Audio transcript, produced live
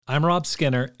I'm Rob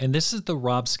Skinner, and this is the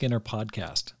Rob Skinner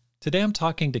Podcast. Today I'm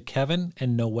talking to Kevin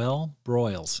and Noelle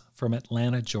Broyles from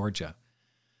Atlanta, Georgia.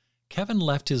 Kevin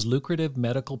left his lucrative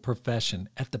medical profession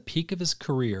at the peak of his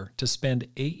career to spend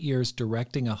 8 years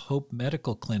directing a Hope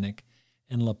Medical Clinic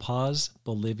in La Paz,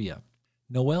 Bolivia.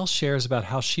 Noelle shares about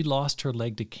how she lost her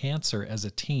leg to cancer as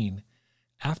a teen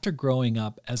after growing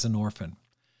up as an orphan.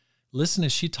 Listen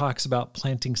as she talks about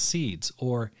planting seeds,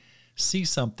 or see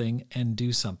something and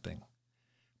do something,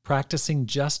 practicing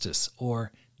justice,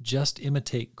 or just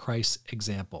imitate Christ's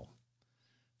example.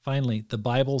 Finally, the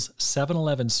Bible's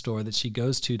 7-Eleven store that she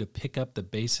goes to pick up the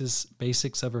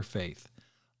basics of her faith.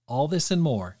 All this and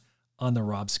more on the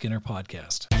Rob Skinner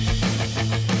Podcast.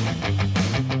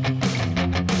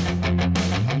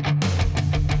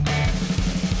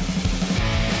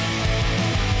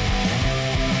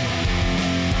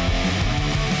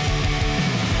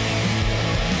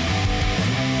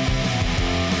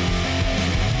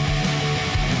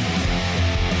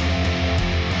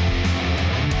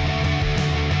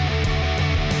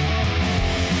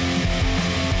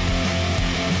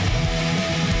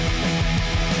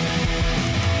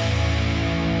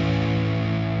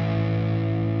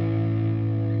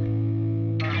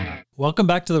 Welcome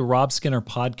back to the Rob Skinner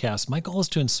Podcast. My goal is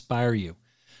to inspire you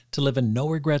to live a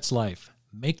no-regrets life,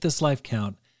 make this life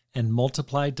count, and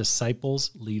multiply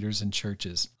disciples, leaders, and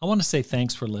churches. I want to say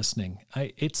thanks for listening.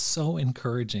 It's so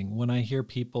encouraging when I hear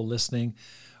people listening,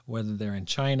 whether they're in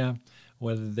China,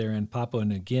 whether they're in Papua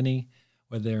New Guinea,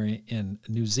 whether they're in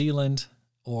New Zealand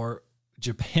or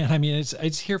Japan. I mean, I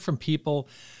just hear from people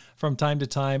from time to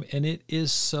time, and it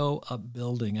is so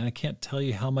upbuilding. And I can't tell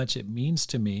you how much it means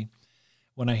to me.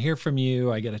 When I hear from you,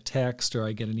 I get a text or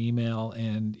I get an email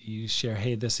and you share,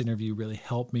 hey, this interview really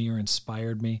helped me or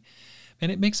inspired me.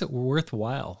 And it makes it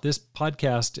worthwhile. This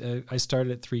podcast, I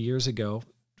started it 3 years ago,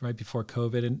 right before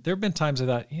COVID. And there have been times I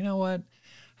thought, you know what?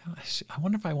 I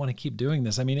wonder if I want to keep doing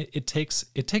this. I mean, it takes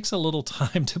a little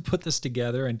time to put this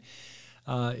together, and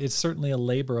it's certainly a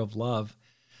labor of love.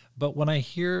 But when I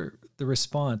hear the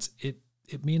response, it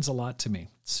means a lot to me.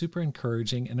 It's super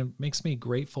encouraging, and it makes me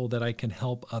grateful that I can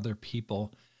help other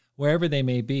people wherever they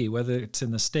may be, whether it's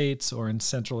in the States or in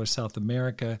Central or South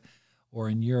America or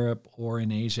in Europe or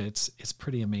in Asia. It's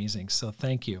pretty amazing. So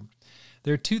thank you.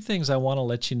 There are two things I want to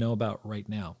let you know about right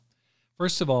now.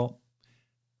 First of all,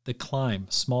 the Climb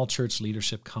Small Church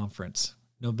Leadership Conference,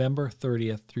 November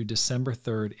 30th through December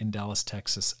 3rd in Dallas,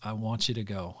 Texas. I want you to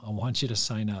go. I want you to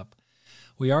sign up.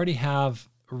 We already have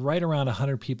right around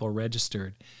 100 people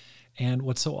registered. And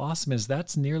what's so awesome is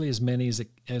that's nearly as many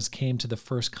as came to the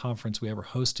first conference we ever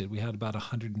hosted. We had about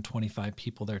 125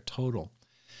 people there total.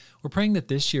 We're praying that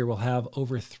this year we'll have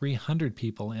over 300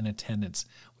 people in attendance.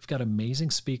 We've got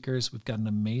amazing speakers. We've got an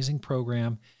amazing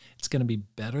program. It's going to be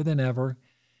better than ever.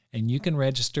 And you can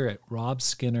register at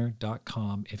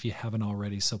robskinner.com if you haven't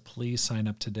already. So please sign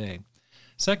up today.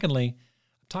 Secondly,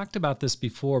 talked about this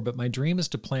before, but my dream is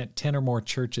to plant 10 or more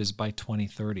churches by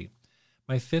 2030.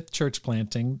 My fifth church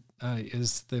planting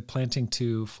is the planting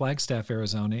to Flagstaff,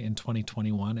 Arizona in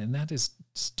 2021, and that is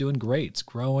doing great. It's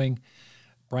growing.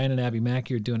 Brian and Abby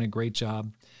Mackey are doing a great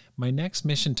job. My next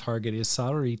mission target is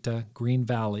Sahuarita, Green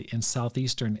Valley in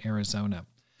southeastern Arizona.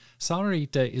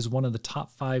 Sahuarita is one of the top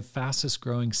 5 fastest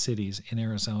growing cities in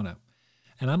Arizona,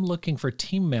 and I'm looking for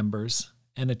team members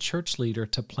and a church leader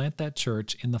to plant that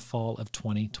church in the fall of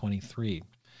 2023.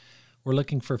 We're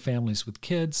looking for families with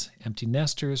kids, empty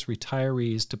nesters,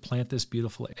 retirees to plant this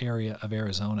beautiful area of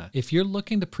Arizona. If you're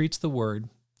looking to preach the word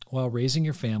while raising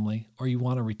your family, or you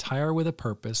want to retire with a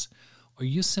purpose, or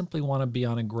you simply want to be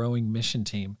on a growing mission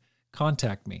team,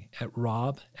 contact me at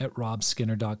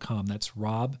rob@robskinner.com. That's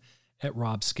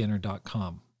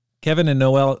rob@robskinner.com. Kevin and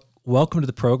Noelle, welcome to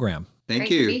the program.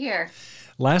 Thank you. Great to be here.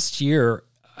 Last year,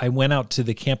 I went out to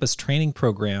the campus training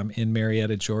program in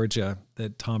Marietta, Georgia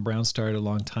that Tom Brown started a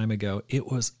long time ago. It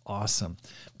was awesome.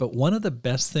 But one of the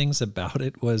best things about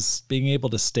it was being able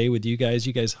to stay with you guys.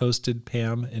 You guys hosted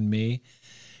Pam and me,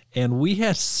 and we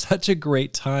had such a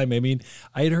great time. I mean,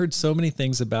 I had heard so many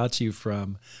things about you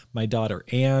from my daughter,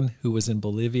 Anne, who was in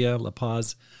Bolivia, La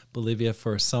Paz, Bolivia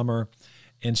for a summer,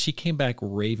 and she came back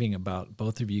raving about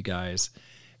both of you guys.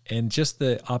 And just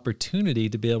the opportunity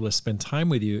to be able to spend time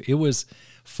with you, it was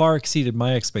far exceeded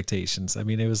my expectations. I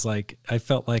mean, it was like, I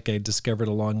felt like I discovered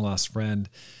a long lost friend,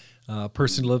 a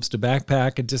person who loves to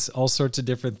backpack and just all sorts of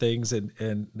different things.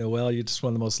 And Noelle, you're just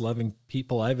one of the most loving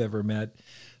people I've ever met.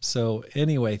 So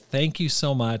anyway, thank you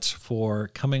so much for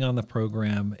coming on the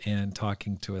program and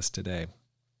talking to us today.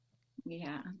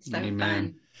 Yeah, so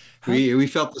fun. We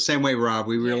felt the same way, Rob.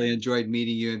 We really enjoyed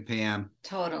meeting you and Pam.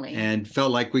 Totally. And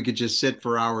felt like we could just sit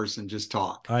for hours and just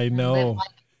talk. I know.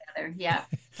 together.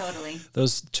 Yeah, totally.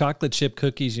 Those chocolate chip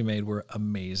cookies you made were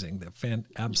amazing. They're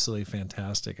absolutely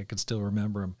fantastic. I could still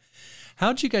remember them.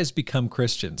 How'd you guys become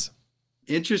Christians?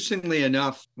 Interestingly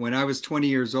enough, when I was 20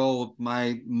 years old,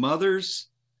 my mother's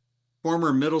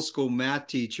former middle school math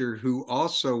teacher, who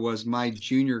also was my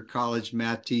junior college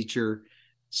math teacher,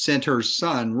 sent her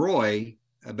son, Roy,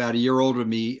 about a year older than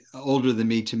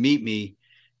me, to meet me.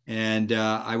 And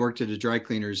I worked at a dry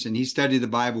cleaners, and he studied the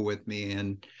Bible with me.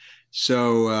 And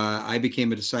so I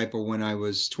became a disciple when I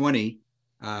was 20,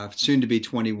 soon to be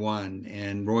 21.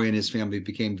 And Roy and his family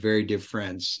became very dear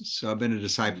friends. So I've been a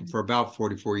disciple for about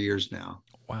 44 years now.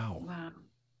 Wow. Wow.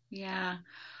 Yeah.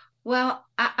 Well,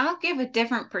 I'll give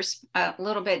a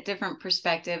little bit different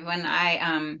perspective when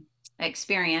I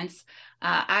experience.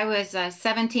 I was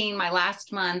 17 my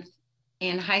last month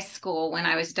in high school when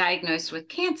I was diagnosed with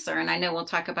cancer. And I know we'll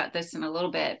talk about this in a little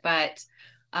bit, but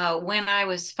when I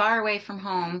was far away from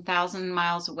home, 1,000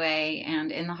 miles away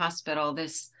and in the hospital,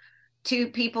 this two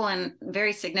people and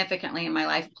very significantly in my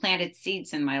life planted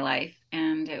seeds in my life.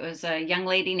 And it was a young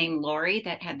lady named Lori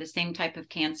that had the same type of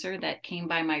cancer that came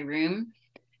by my room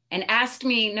and asked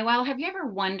me, Noelle, have you ever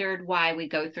wondered why we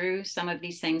go through some of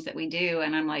these things that we do?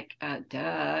 And I'm like,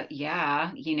 duh,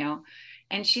 yeah,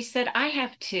 And she said, I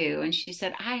have too. And she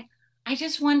said, I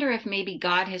just wonder if maybe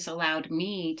God has allowed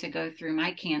me to go through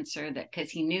my cancer because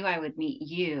he knew I would meet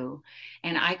you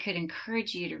and I could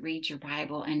encourage you to read your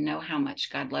Bible and know how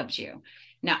much God loves you.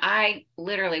 Now, I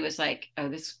literally was like, oh,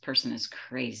 this person is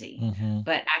crazy. Mm-hmm.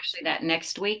 But actually that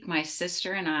next week, my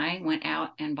sister and I went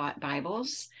out and bought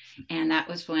Bibles. And that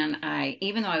was when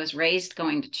even though I was raised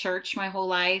going to church my whole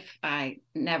life, I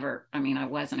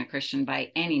wasn't a Christian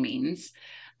by any means.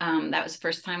 That was the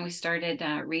first time we started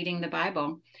reading the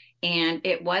Bible. And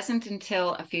it wasn't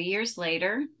until a few years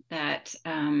later that,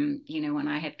 when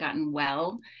I had gotten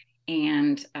well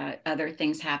and other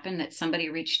things happened, that somebody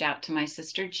reached out to my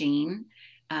sister, Jean,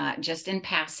 just in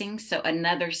passing. So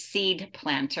another seed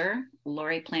planter,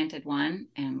 Lori planted one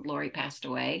and Lori passed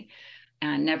away.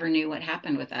 Never knew what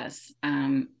happened with us.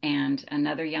 And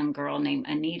another young girl named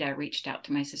Anita reached out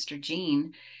to my sister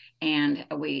Jean, and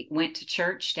we went to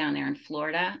church down there in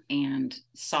Florida and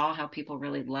saw how people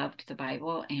really loved the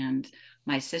Bible. And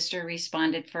my sister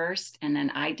responded first, and then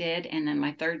I did, and then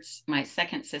my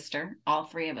second sister. All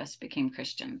three of us became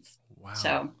Christians. Wow!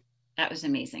 So that was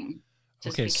amazing,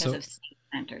 just because of seed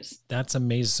planters. That's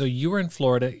amazing. So you were in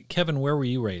Florida, Kevin. Where were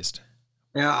you raised?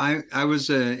 Yeah, I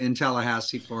was in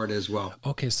Tallahassee, Florida as well.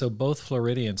 Okay, so both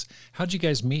Floridians. How'd you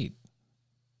guys meet?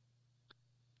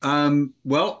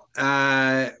 Well,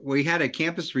 we had a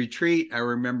campus retreat, I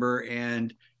remember,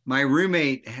 and my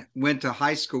roommate went to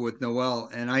high school with Noelle,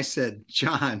 and I said,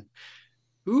 John,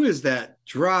 who is that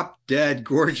drop dead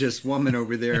gorgeous woman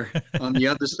over there on the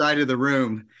other side of the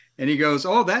room? And he goes,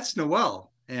 oh, that's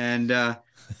Noelle. And I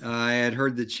had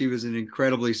heard that she was an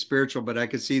incredibly spiritual, but I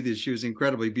could see that she was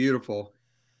incredibly beautiful.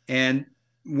 And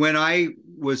when I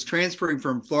was transferring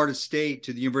from Florida State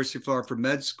to the University of Florida for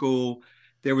med school,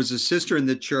 there was a sister in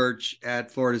the church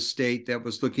at Florida State that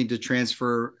was looking to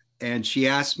transfer, and she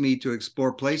asked me to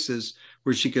explore places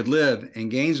where she could live in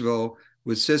Gainesville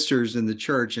with sisters in the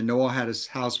church, and Noelle had a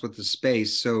house with the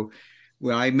space. So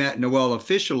I met Noelle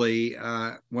officially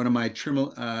one of my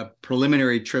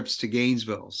preliminary trips to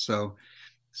Gainesville. So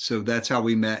that's how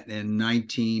we met in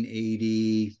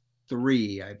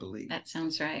 1983. I believe. That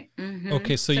sounds right. Mm-hmm.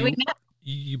 Okay, so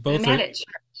you both met at church.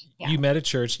 Yeah. You met at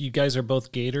church. You guys are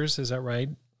both Gators, is that right?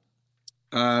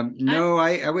 No,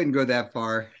 I wouldn't go that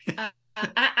far.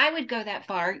 I would go that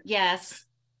far. Yes,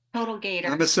 total Gator.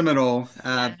 I'm a Seminole.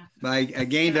 I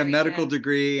gained a medical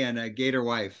degree and a Gator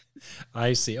wife.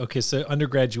 I see. Okay, so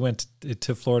undergrad you went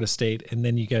to Florida State, and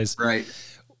then you guys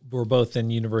were both in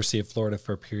University of Florida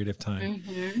for a period of time.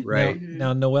 Mm-hmm. Right.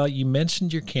 Now, Noelle, you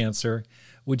mentioned your cancer.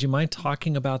 Would you mind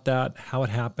talking about that, how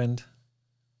it happened?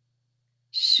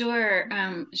 Sure.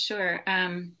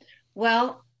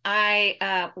 Well,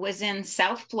 I was in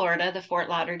South Florida, the Fort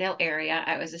Lauderdale area.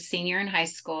 I was a senior in high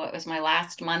school. It was my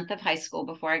last month of high school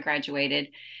before I graduated.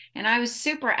 And I was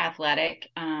super athletic.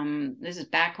 This is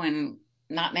back when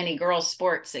not many girls'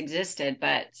 sports existed,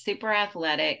 but super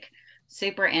athletic,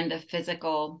 super into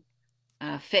physical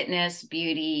fitness,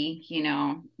 beauty,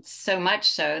 so much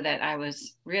so that I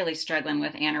was really struggling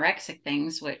with anorexic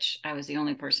things, which I was the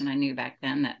only person I knew back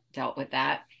then that dealt with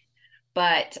that.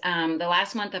 But the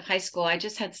last month of high school, I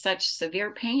just had such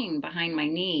severe pain behind my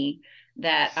knee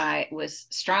that I was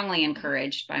strongly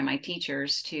encouraged by my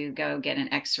teachers to go get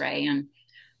an x-ray, and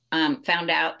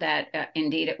found out that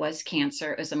indeed it was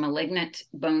cancer. It was a malignant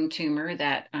bone tumor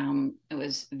that it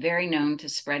was very known to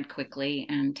spread quickly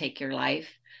and take your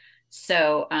life.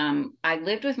 So I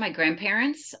lived with my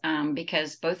grandparents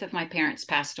because both of my parents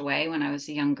passed away when I was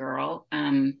a young girl.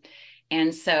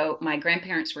 And so my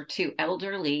grandparents were too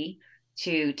elderly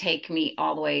to take me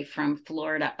all the way from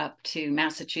Florida up to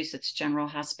Massachusetts General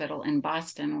Hospital in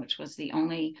Boston, which was the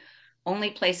only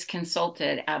place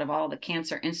consulted out of all the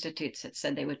cancer institutes that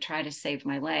said they would try to save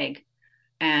my leg.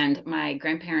 And my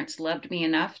grandparents loved me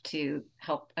enough to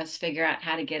help us figure out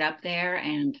how to get up there.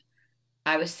 And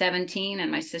I was 17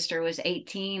 and my sister was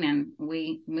 18, and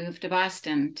we moved to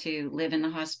Boston to live in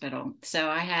the hospital. So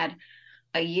I had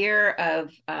a year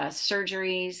of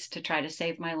surgeries to try to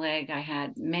save my leg. I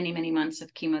had many, many months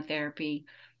of chemotherapy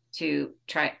to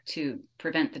try to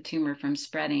prevent the tumor from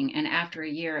spreading. And after a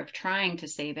year of trying to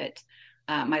save it,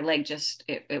 my leg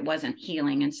it wasn't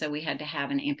healing. And so we had to have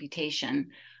an amputation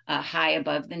high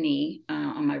above the knee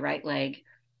on my right leg.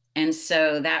 And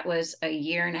so that was a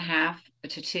year and a half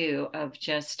to two of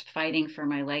just fighting for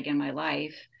my leg and my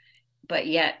life, but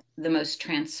yet the most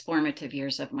transformative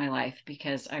years of my life,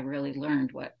 because I really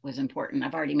learned what was important.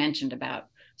 I've already mentioned about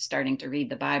starting to read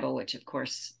the Bible, which of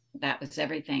course that was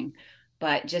everything,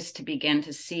 but just to begin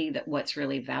to see that what's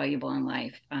really valuable in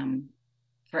life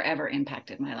forever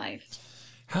impacted my life.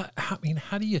 I mean,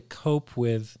 how do you cope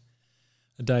with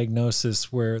a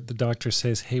diagnosis where the doctor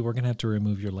says, "Hey, we're going to have to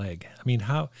remove your leg"? I mean,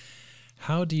 how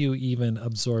do you even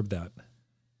absorb that?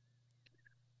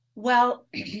 Well,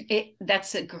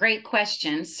 that's a great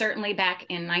question. Certainly back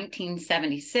in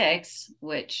 1976,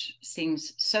 which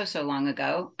seems so long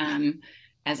ago,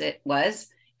 as it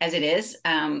is.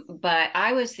 But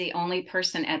I was the only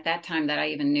person at that time that I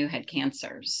even knew had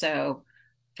cancer. So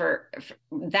for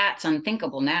that's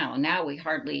unthinkable now. Now we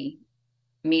hardly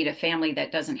meet a family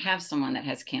that doesn't have someone that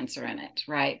has cancer in it,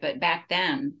 right? But back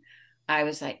then, I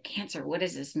was like, cancer, what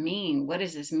does this mean? What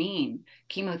does this mean?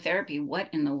 Chemotherapy, what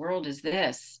in the world is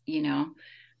this?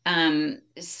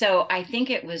 So I think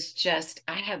it was just,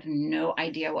 I have no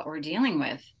idea what we're dealing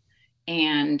with.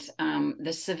 And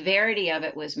the severity of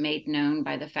it was made known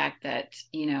by the fact that,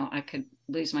 I could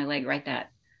lose my leg right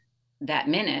that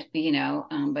minute,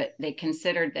 but they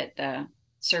considered that the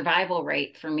survival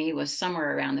rate for me was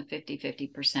somewhere around the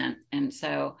 50%. And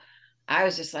so I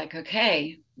was just like,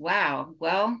 okay, wow,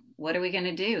 well, what are we going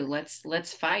to do?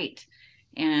 Let's fight.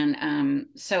 And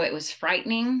so it was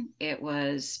frightening. It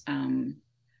was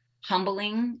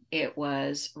humbling. It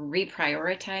was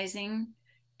reprioritizing.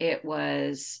 It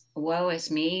was, woe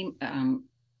is me.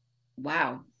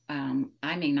 Wow,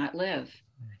 I may not live.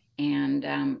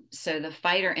 And so the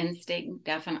fighter instinct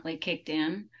definitely kicked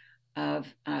in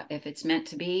of if it's meant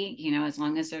to be, as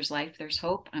long as there's life, there's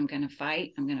hope. I'm going to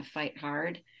fight. I'm going to fight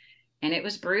hard. And it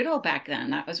was brutal back then.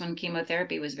 That was when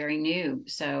chemotherapy was very new.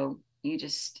 So you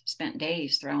just spent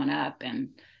days throwing up and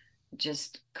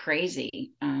just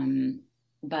crazy.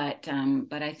 But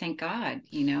I thank God,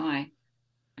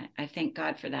 I thank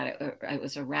God for that. It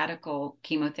was a radical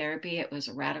chemotherapy. It was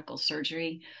a radical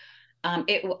surgery.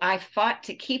 I fought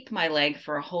to keep my leg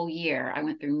for a whole year. I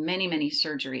went through many, many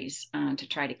surgeries to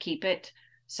try to keep it.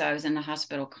 So I was in the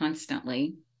hospital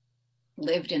constantly,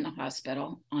 lived in the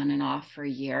hospital on and off for a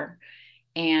year.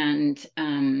 But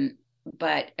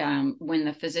when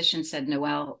the physician said,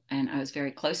 Noelle, and I was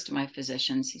very close to my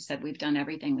physicians, he said, we've done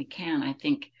everything we can. I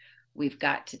think we've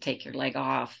got to take your leg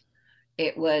off.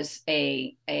 It was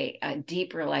a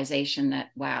deep realization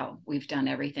that, wow, we've done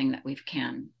everything that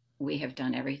we have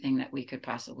done everything that we could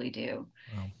possibly do.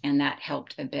 Wow. And that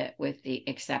helped a bit with the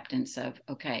acceptance of,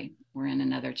 okay, we're in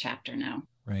another chapter now.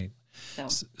 Right.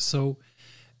 So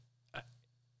I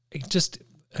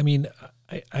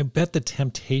bet the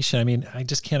temptation, I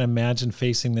just can't imagine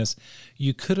facing this.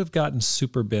 You could have gotten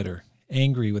super bitter,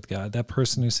 angry with God. That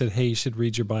person who said, hey, you should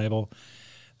read your Bible,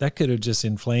 that could have just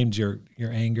inflamed your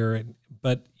anger,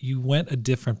 but you went a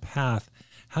different path.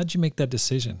 How'd you make that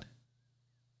decision?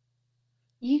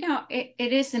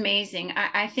 It is amazing.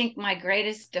 I think my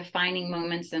greatest defining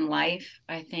moments in life,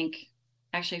 I think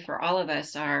actually for all of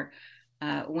us, are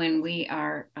when we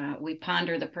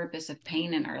ponder the purpose of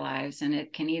pain in our lives, and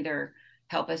it can either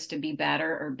help us to be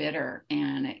better or bitter,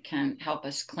 and it can help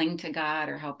us cling to God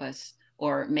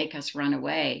or make us run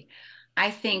away. I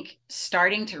think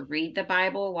starting to read the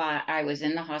Bible while I was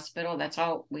in the hospital, that's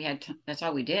all we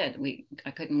did.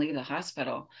 I couldn't leave the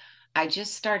hospital. I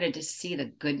just started to see the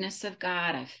goodness of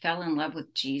God. I fell in love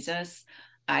with Jesus.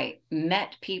 I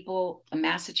met people.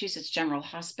 Massachusetts General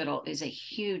Hospital is a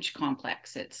huge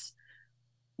complex. It's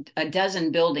a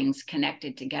dozen buildings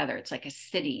connected together. It's like a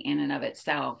city in and of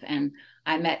itself. And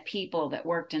I met people that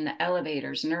worked in the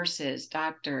elevators, nurses,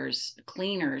 doctors,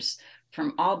 cleaners,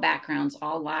 from all backgrounds,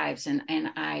 all lives. And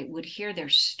I would hear their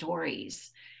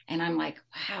stories. And I'm like,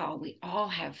 wow, we all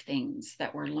have things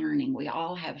that we're learning. We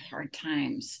all have hard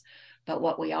times. But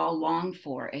what we all long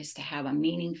for is to have a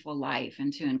meaningful life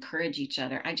and to encourage each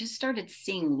other. I just started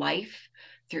seeing life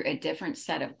through a different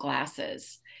set of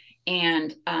glasses.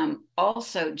 And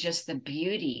also just the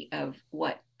beauty of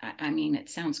what, I mean, it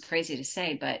sounds crazy to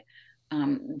say, but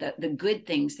the good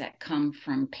things that come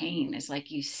from pain is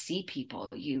like you see people,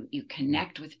 you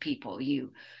connect with people,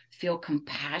 you feel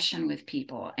compassion with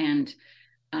people, and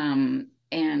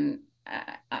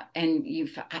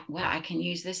you've, well, I can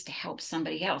use this to help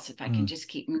somebody else if I can just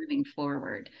keep moving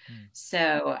forward.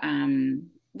 So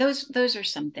those are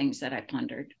some things that I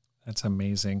pondered. That's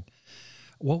amazing.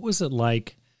 What was it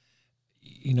like,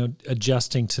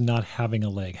 adjusting to not having a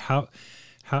leg?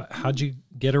 How'd you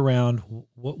get around?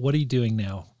 What are you doing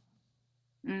now?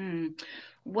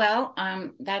 Well,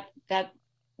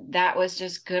 that was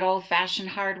just good old fashioned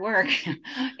hard work.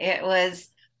 It was,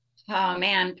 oh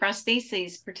man,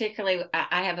 prostheses, particularly,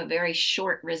 I have a very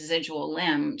short residual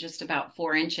limb, just about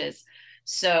 4 inches.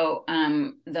 So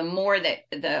the more that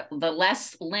the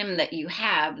less limb that you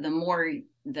have, the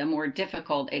more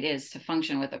difficult it is to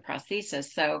function with a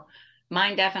prosthesis. So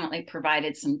mine definitely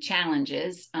provided some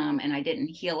challenges, and I didn't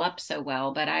heal up so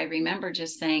well. But I remember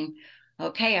just saying,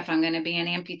 okay, if I'm going to be an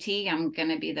amputee, I'm going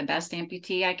to be the best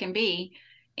amputee I can be.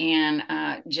 And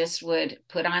just would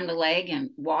put on the leg and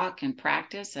walk and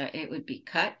practice. It would be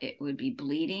cut, it would be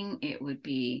bleeding, it would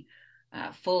be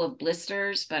full of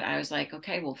blisters. But I was like,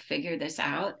 okay, we'll figure this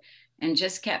out, and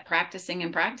just kept practicing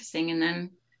and practicing. And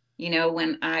then,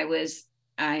 when I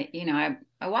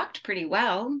walked pretty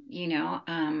well,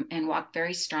 and walked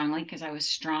very strongly because I was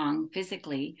strong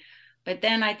physically. But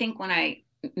then I think when I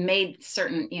made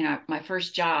certain, my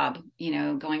first job,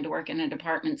 going to work in a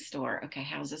department store. Okay,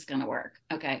 how's this going to work?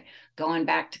 Okay, going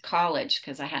back to college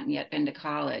because I hadn't yet been to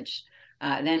college.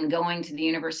 Then going to the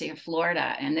University of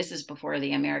Florida, and this is before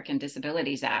the American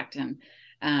Disabilities Act. And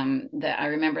I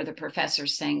remember the professor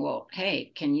saying, well,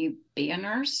 hey, can you be a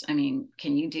nurse? I mean,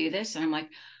 can you do this? And I'm like,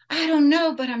 I don't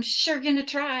know, but I'm sure going to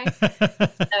try.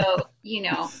 So,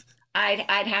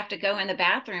 I'd have to go in the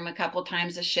bathroom a couple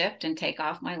times a shift and take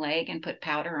off my leg and put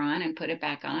powder on and put it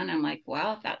back on. I'm like,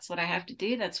 well, if that's what I have to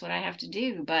do, that's what I have to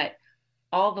do. But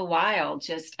all the while,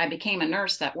 I became a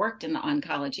nurse that worked in the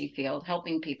oncology field,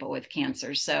 helping people with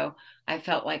cancer. So I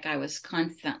felt like I was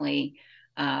constantly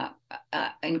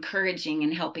encouraging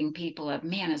and helping people of,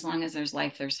 man, as long as there's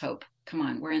life, there's hope. Come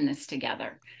on, we're in this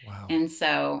together. Wow. And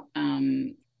so,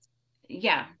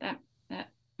 yeah, that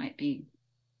might be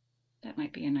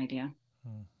an idea.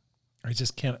 I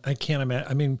can't imagine.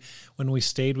 I mean, when we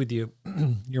stayed with you,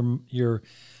 your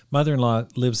mother-in-law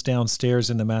lives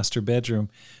downstairs in the master bedroom.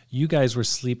 You guys were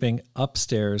sleeping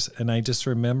upstairs, and I just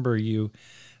remember you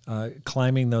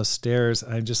climbing those stairs.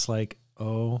 I'm just like,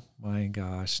 oh my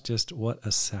gosh, just what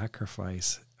a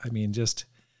sacrifice. I mean,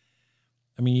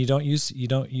 you don't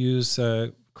use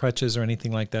crutches or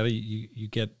anything like that. You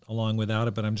get along without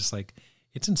it, but I'm just like,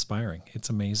 it's inspiring. It's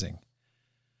amazing.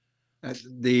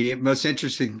 The most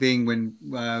interesting thing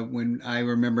when I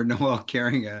remember Noelle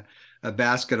carrying a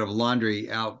basket of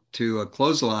laundry out to a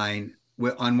clothesline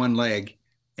on one leg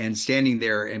and standing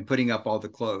there and putting up all the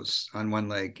clothes on one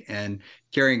leg and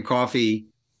carrying coffee,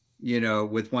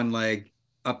 with one leg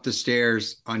up the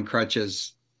stairs on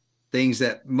crutches, things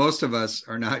that most of us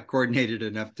are not coordinated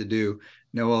enough to do.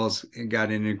 Noelle's got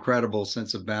an incredible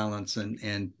sense of balance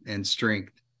and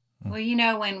strength.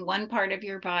 Well, when one part of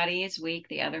your body is weak,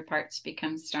 the other parts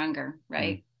become stronger,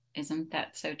 right? Isn't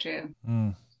that so true?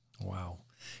 Wow.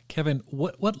 Kevin,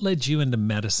 what led you into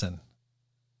medicine?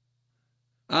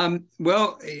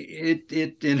 Well,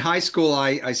 in high school,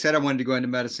 I said I wanted to go into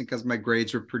medicine because my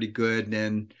grades were pretty good,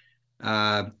 and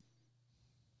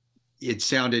it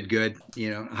sounded good.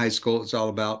 High school, it's all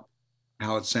about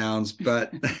how it sounds,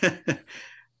 but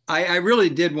I really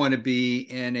did want to be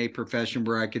in a profession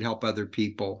where I could help other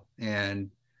people, and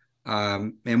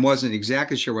wasn't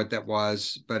exactly sure what that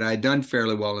was, but I'd done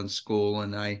fairly well in school,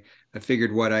 and I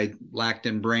figured what I lacked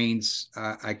in brains,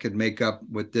 I could make up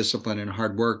with discipline and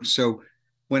hard work. So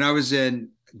when I was in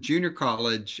junior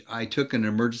college, I took an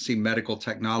emergency medical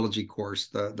technology course,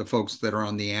 the folks that are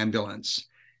on the ambulance,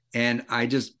 and I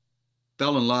just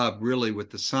fell in love really with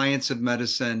the science of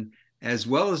medicine, as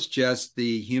well as just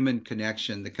the human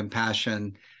connection, the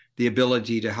compassion, the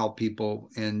ability to help people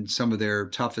in some of their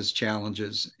toughest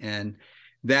challenges. And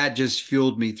that just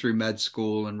fueled me through med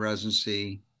school and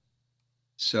residency.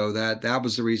 So that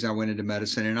was the reason I went into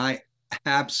medicine. And I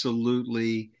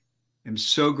absolutely am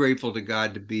so grateful to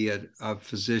God to be a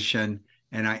physician.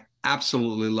 And I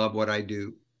absolutely love what I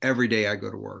do every day I go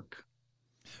to work.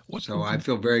 So I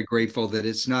feel very grateful that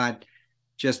it's not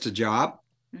just a job,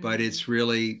 but it's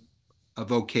really a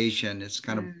vocation. It's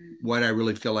kind of what I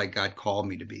really feel like God called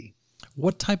me to be.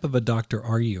 What type of a doctor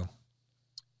are you?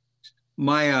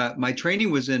 My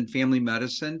training was in family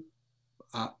medicine.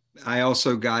 I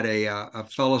also got a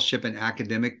fellowship in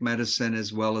academic medicine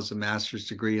as well as a master's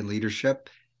degree in leadership.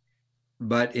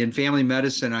 But in family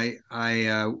medicine,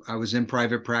 I was in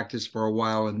private practice for a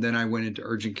while, and then I went into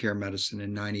urgent care medicine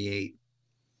in '98.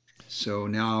 So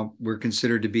now we're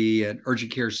considered to be an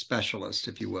urgent care specialist,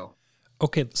 if you will.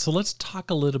 Okay, so let's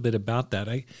talk a little bit about that.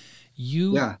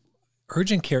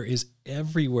 Urgent care is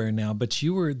everywhere now, but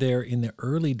you were there in the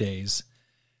early days.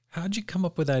 How'd you come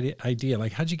up with that idea?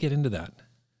 Like, how'd you get into that?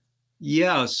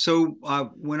 Yeah, so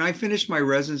when I finished my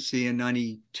residency in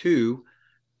 '92,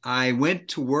 I went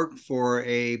to work for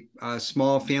a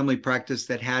small family practice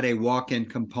that had a walk-in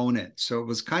component. So it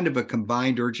was kind of a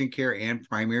combined urgent care and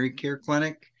primary care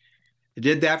clinic. I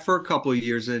did that for a couple of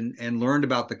years and learned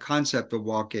about the concept of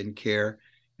walk-in care.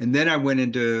 And then I went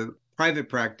into private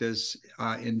practice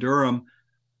in Durham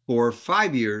for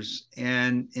 5 years.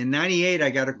 And in '98, I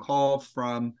got a call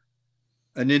from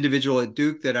an individual at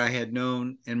Duke that I had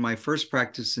known in my first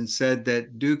practice and said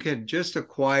that Duke had just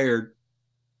acquired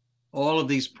all of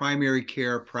these primary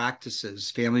care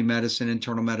practices, family medicine,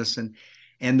 internal medicine,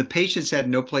 and the patients had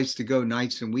no place to go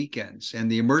nights and weekends.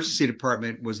 And the emergency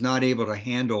department was not able to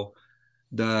handle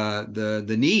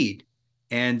the need.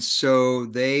 And so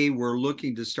they were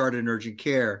looking to start an urgent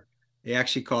care. They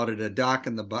actually called it a doc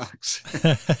in the box.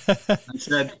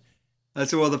 I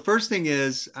said, well, the first thing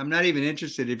is I'm not even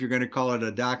interested if you're going to call it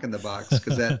a doc in the box,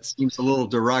 because that seems a little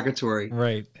derogatory.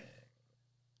 Right.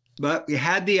 But we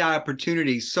had the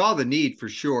opportunity, saw the need for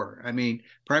sure. I mean,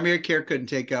 primary care couldn't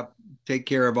take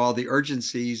care of all the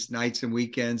urgencies, nights and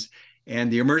weekends,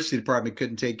 and the emergency department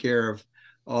couldn't take care of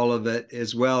all of it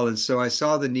as well. And so I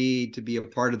saw the need to be a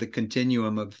part of the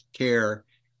continuum of care.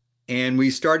 And we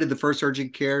started the first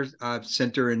urgent care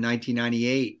center in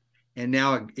 1998. And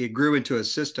now it grew into a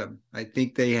system. I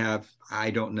think they have, I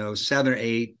don't know, 7 or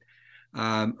 8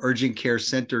 urgent care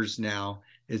centers now.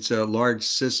 It's a large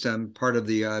system, part of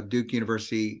the Duke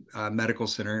University Medical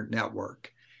Center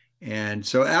network. And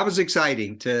so that was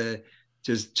exciting to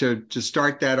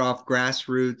start that off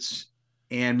grassroots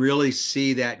and really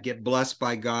see that get blessed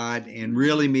by God and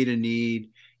really meet a need.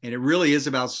 And it really is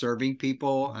about serving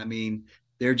people. I mean,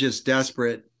 they're just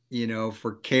desperate,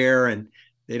 for care, and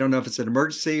they don't know if it's an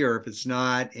emergency or if it's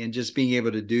not, and just being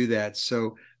able to do that.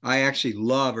 So I actually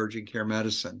love urgent care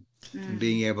medicine and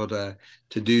being able to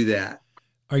do that.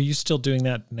 Are you still doing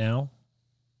that now?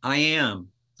 I am.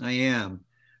 I'm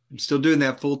still doing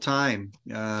that full time,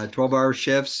 12-hour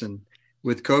shifts. And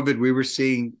with COVID, we were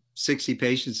seeing 60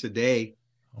 patients a day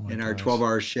in our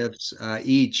 12-hour shifts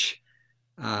each.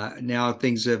 Now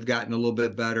things have gotten a little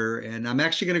bit better, and I'm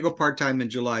actually going to go part-time in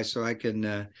July so I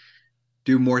can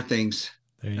do more things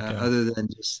other than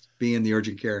just being in the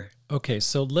urgent care. Okay,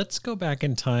 so let's go back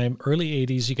in time. Early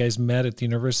 80s, you guys met at the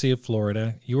University of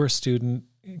Florida. You were a student.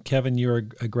 Kevin, you were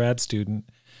a grad student.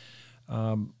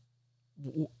 Can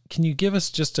you give us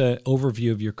just an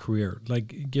overview of your career?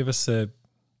 Like, give us the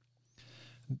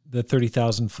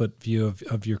 30,000-foot view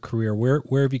of your career.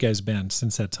 Where have you guys been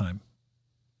since that time?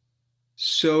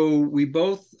 So we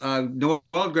both, Noelle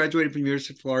graduated from the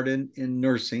University of Florida in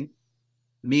nursing.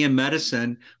 Me in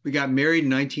medicine. We got married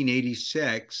in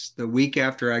 1986, the week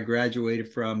after I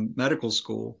graduated from medical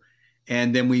school.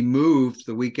 And then we moved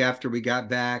the week after we got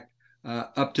back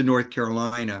up to North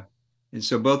Carolina. And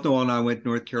so both Noelle and I went to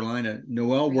North Carolina.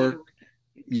 Noelle worked,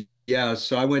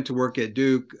 so I went to work at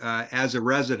Duke as a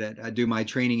resident. I do my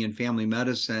training in family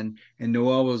medicine, and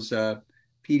Noelle was a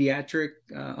pediatric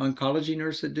oncology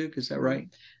nurse at Duke. Is that right?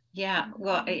 Yeah,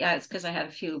 well, yeah, it's because I had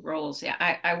a few roles. Yeah,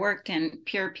 I worked in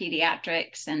pure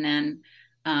pediatrics, and then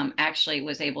actually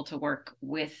was able to work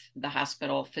with the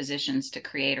hospital physicians to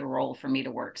create a role for me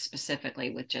to work specifically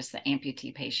with just the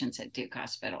amputee patients at Duke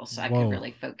Hospital. So I could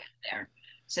really focus there.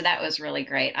 So that was really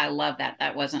great. I love that.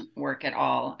 That wasn't work at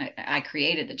all. I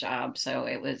created the job, so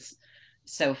it was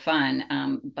so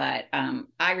fun. But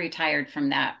I retired from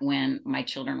that when my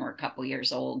children were a couple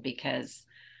years old, because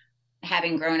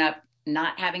having grown up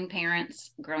not having parents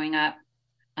growing up,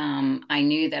 I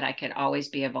knew that I could always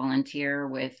be a volunteer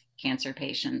with cancer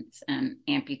patients and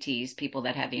amputees, people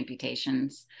that have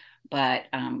amputations. But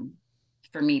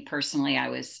for me personally,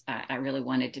 I really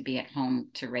wanted to be at home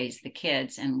to raise the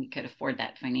kids, and we could afford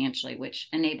that financially, which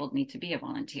enabled me to be a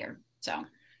volunteer.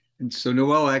 And so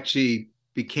Noelle actually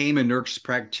became a nurse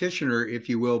practitioner, if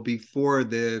you will, before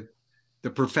the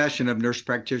profession of nurse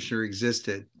practitioner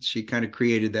existed. She kind of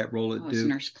created that role at Duke.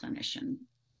 Nurse clinician.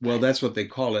 Well, that's what they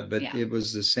call it, but yeah. it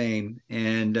was the same.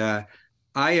 And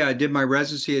I did my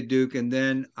residency at Duke, and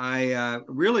then I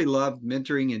really loved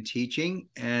mentoring and teaching.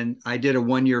 And I did a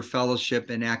 1-year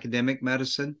fellowship in academic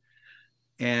medicine.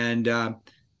 And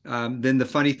then the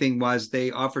funny thing was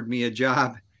they offered me a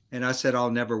job, and I said,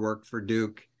 I'll never work for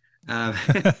Duke. Um,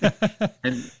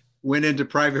 and went into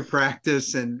private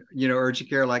practice and, urgent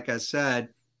care, like I said,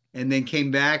 and then came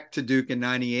back to Duke in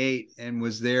 98 and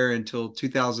was there until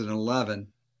 2011.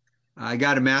 I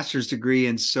got a master's degree.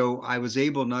 And so I was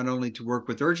able not only to work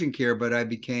with urgent care, but I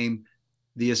became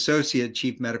the associate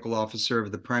chief medical officer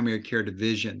of the primary care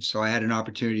division. So I had an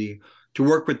opportunity to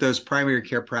work with those primary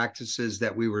care practices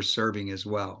that we were serving as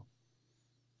well.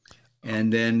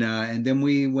 And then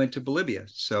we went to Bolivia.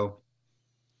 So.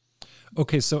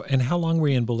 Okay. So, and how long were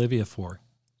you in Bolivia for?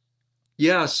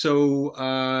 Yeah. So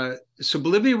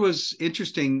Bolivia was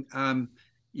interesting.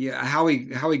 How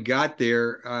we got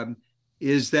there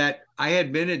is that I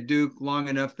had been at Duke long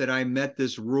enough that I met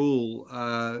this rule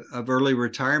of early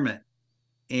retirement,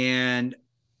 and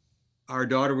our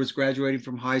daughter was graduating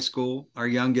from high school, our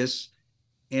youngest,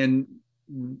 and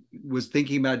was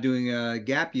thinking about doing a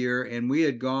gap year, and we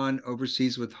had gone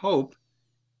overseas with Hope,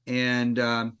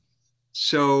 and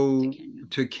so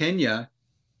to Kenya.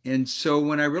 And so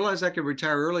when I realized I could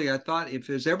retire early, I thought if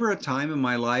there's ever a time in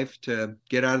my life to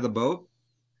get out of the boat,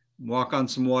 walk on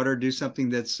some water, do something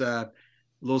that's a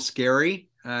little scary,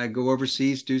 go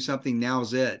overseas, do something,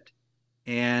 now's it.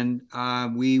 And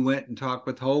we went and talked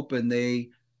with Hope, and they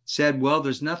said, well,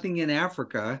 there's nothing in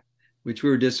Africa, which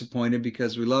we were disappointed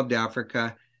because we loved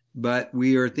Africa, but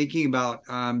we are thinking about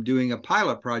doing a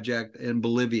pilot project in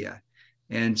Bolivia.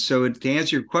 And so to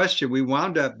answer your question, we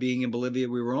wound up being in Bolivia.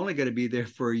 We were only going to be there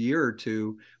for a year or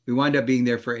two. We wound up being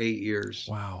there for 8 years.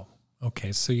 Wow.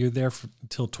 Okay. So you're there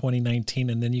until 2019,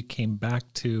 and then you came back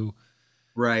to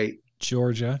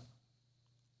Georgia.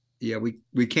 Yeah,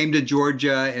 we came to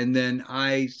Georgia, and then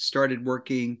I started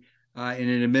working in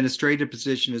an administrative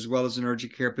position as well as an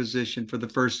urgent care position for the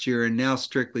first year, and now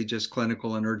strictly just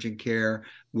clinical and urgent care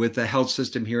with a health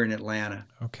system here in Atlanta.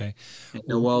 Okay. And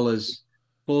Noelle is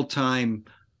full-time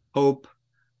Hope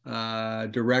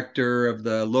director of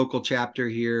the local chapter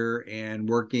here and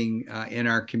working in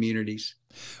our communities.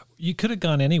 You could have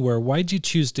gone anywhere. Why'd you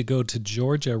choose to go to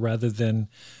Georgia rather than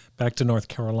back to North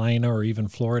Carolina or even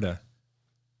Florida?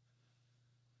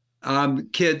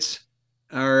 Kids.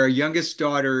 Our youngest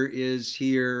daughter is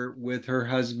here with her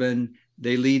husband.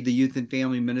 They lead the youth and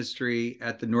family ministry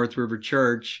at the North River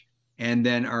Church. And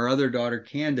then our other daughter,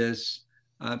 Candace,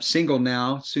 single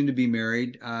now, soon to be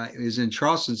married, is in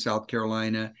Charleston, South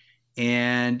Carolina.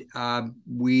 And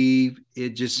it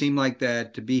just seemed like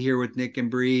that to be here with Nick and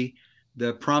Bree.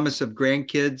 The promise of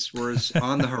grandkids was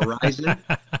on the horizon.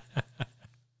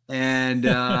 And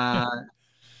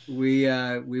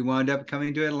we wound up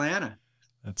coming to Atlanta.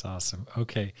 That's awesome.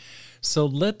 Okay. So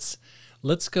let's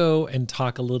go and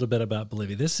talk a little bit about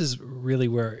Bolivia. This is really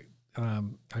where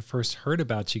I first heard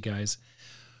about you guys.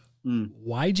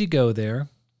 Why'd you go there?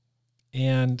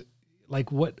 And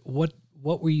like, what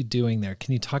were you doing there?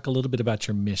 Can you talk a little bit about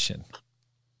your mission?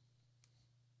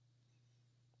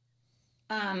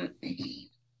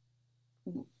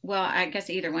 Well, I guess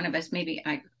either one of us, maybe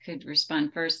I could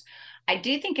respond first. I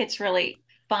do think it's really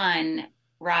fun,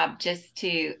 Rob, just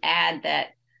to add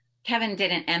that Kevin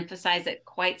didn't emphasize it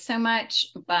quite so much,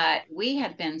 but we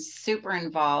have been super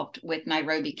involved with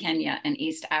Nairobi, Kenya, and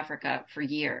East Africa for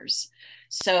years.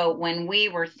 So when we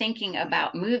were thinking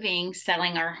about moving,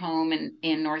 selling our home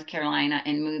in North Carolina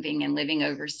and moving and living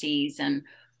overseas and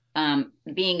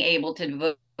being able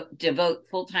to devote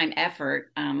full-time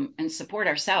effort and support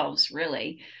ourselves,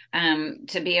 really,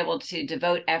 to be able to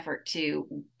devote effort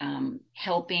to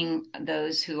helping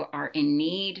those who are in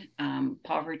need,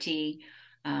 poverty,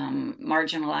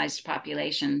 marginalized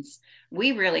populations.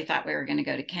 We really thought we were going to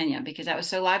go to Kenya because that was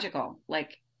so logical.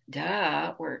 Like,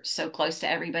 duh, we're so close to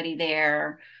everybody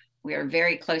there. We are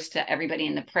very close to everybody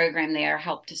in the program there,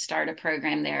 helped to start a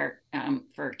program there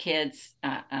for kids,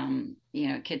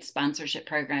 kids sponsorship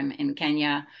program in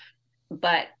Kenya.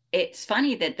 But it's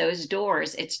funny that those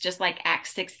doors, it's just like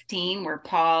Acts 16, where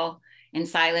Paul and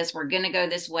Silas were going to go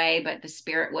this way, but the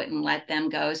Spirit wouldn't let them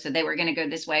go. So they were going to go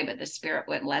this way, but the Spirit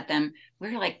wouldn't let them.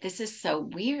 We're like, this is so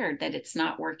weird that it's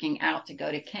not working out to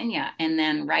go to Kenya. And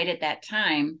then right at that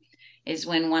time is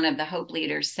when one of the Hope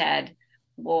leaders said,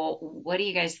 well, what do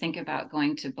you guys think about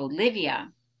going to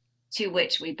Bolivia? To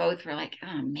which we both were like,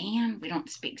 oh man, we don't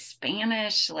speak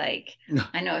Spanish. Like,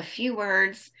 I know a few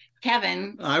words.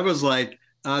 Kevin. I was like,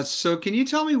 so can you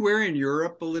tell me where in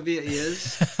Europe Bolivia is?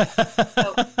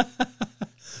 So,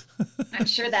 I'm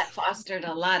sure that fostered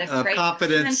a lot of great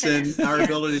confidence in our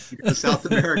ability to go to South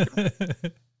America.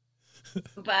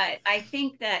 But I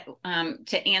think that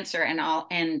to answer, and I'll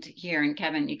end here, and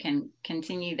Kevin, you can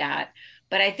continue that.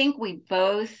 But I think we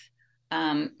both,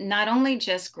 not only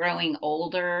just growing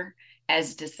older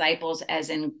as disciples, as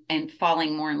in and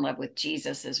falling more in love with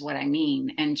Jesus is what I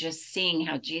mean, and just seeing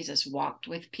how Jesus walked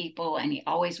with people, and he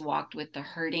always walked with the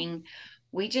hurting.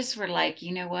 We just were like,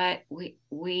 you know what, we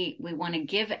want to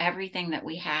give everything that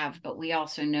we have, but we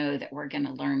also know that we're going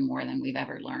to learn more than we've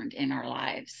ever learned in our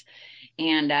lives.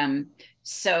 And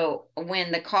so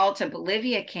when the call to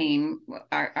Bolivia came,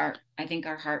 I think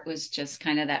our heart was just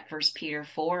kind of that First Peter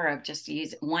 4 of just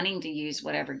wanting to use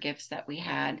whatever gifts that we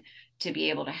had to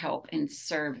be able to help and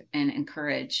serve and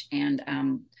encourage. And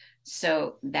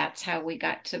so that's how we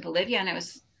got to Bolivia, and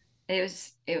it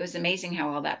was amazing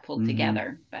how all that pulled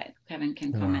together. But Kevin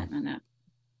can comment on that.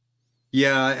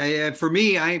 Yeah, for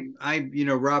me, I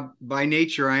Rob, by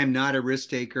nature, I am not a risk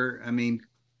taker. I mean,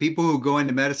 people who go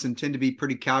into medicine tend to be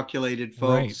pretty calculated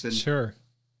folks, right, and sure.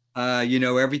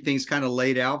 Everything's kind of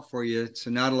laid out for you,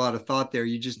 so not a lot of thought there.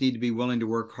 You just need to be willing to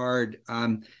work hard.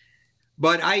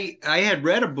 But I had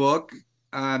read a book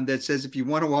that says if you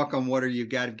want to walk on water, you've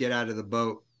got to get out of the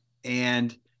boat.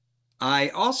 And I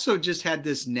also just had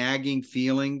this nagging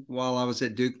feeling while I was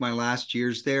at Duke my last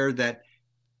years there that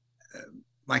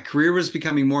my career was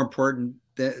becoming more important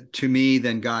to me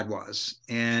than God was.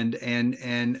 And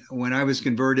when I was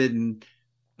converted, and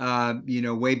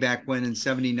way back when in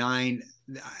 '79,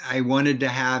 I wanted to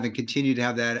have and continue to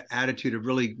have that attitude of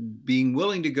really being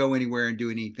willing to go anywhere and do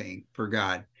anything for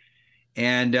God.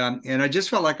 And I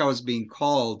just felt like I was being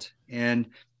called. And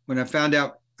when I found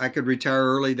out I could retire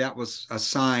early, that was a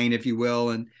sign, if you will.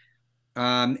 And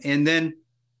then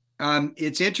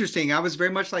it's interesting. I was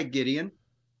very much like Gideon.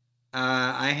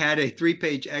 I had a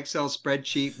 3-page Excel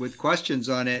spreadsheet with questions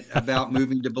on it about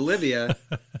moving to Bolivia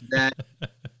that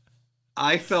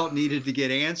I felt needed to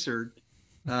get answered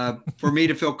for me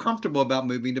to feel comfortable about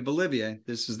moving to Bolivia.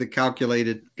 This is the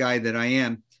calculated guy that I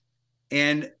am.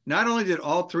 And not only did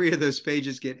all 3 of those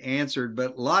pages get answered,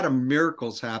 but a lot of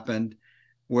miracles happened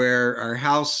where our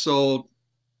house sold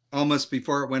almost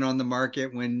before it went on the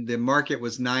market, when the market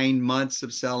was 9 months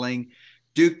of selling.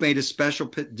 Duke made a special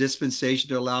dispensation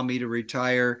to allow me to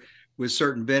retire with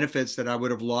certain benefits that I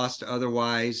would have lost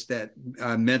otherwise, that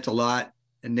meant a lot,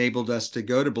 enabled us to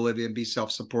go to Bolivia and be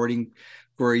self-supporting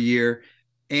for a year.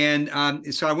 And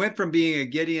so I went from being a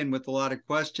Gideon with a lot of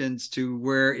questions to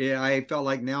where I felt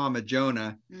like now I'm a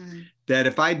Jonah, that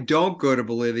if I don't go to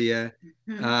Bolivia,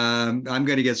 I'm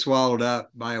going to get swallowed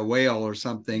up by a whale or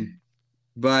something.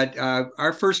 But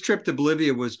our first trip to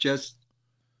Bolivia was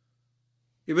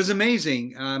it was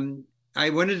amazing. I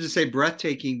wanted to say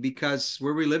breathtaking because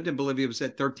where we lived in Bolivia was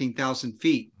at 13,000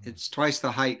 feet. It's twice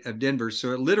the height of Denver.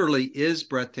 So it literally is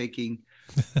breathtaking,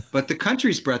 but the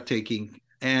country's breathtaking.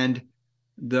 And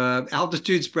the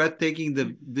altitude's breathtaking.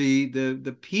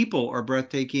 The people are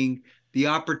breathtaking. The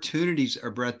opportunities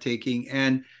are breathtaking.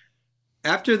 And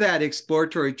after that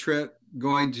exploratory trip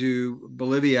going to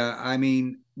Bolivia, I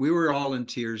mean, we were all in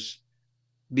tears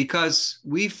because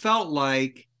we felt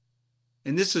like,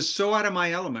 and this is so out of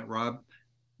my element, Rob,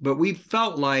 but we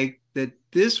felt like that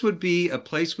this would be a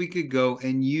place we could go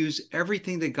and use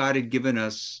everything that God had given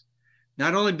us,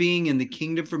 not only being in the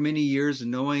kingdom for many years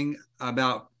and knowing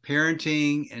about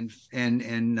parenting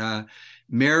and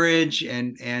marriage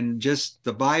and just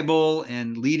the Bible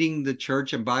and leading the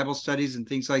church and Bible studies and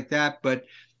things like that. But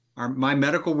my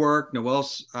medical work,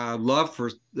 Noelle's love for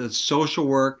the social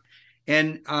work,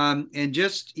 and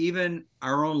just even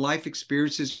our own life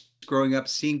experiences growing up,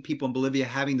 seeing people in Bolivia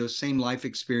having those same life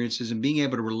experiences and being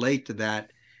able to relate to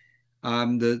that.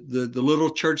 The little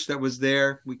church that was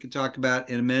there, we can talk about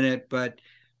in a minute, but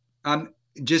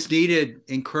just needed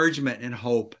encouragement and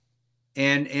hope.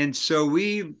 And so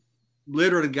we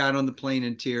literally got on the plane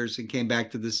in tears and came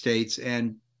back to the States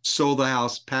and sold the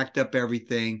house, packed up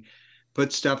everything,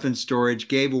 put stuff in storage,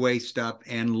 gave away stuff,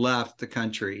 and left the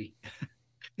country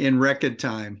in record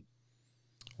time.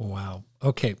 Wow.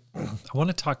 Okay. I want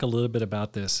to talk a little bit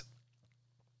about this.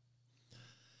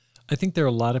 I think there are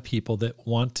a lot of people that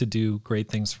want to do great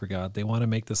things for God. They want to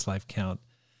make this life count,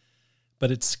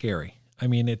 but it's scary. I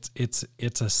mean,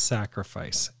 it's a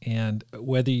sacrifice. And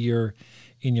whether you're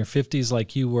in your 50s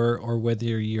like you were, or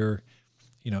whether you're,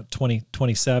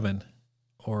 27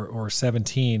 or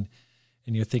 17,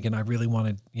 and you're thinking, I really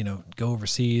want to, go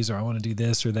overseas, or I want to do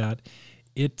this or that,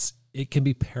 it can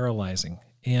be paralyzing.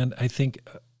 And I think,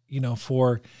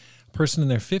 for a person in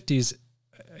their 50s,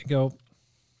 I go,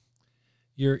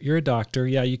 you're a doctor.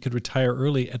 Yeah, you could retire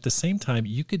early. At the same time,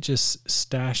 you could just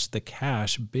stash the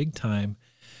cash big time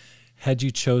had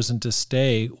you chosen to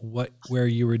stay where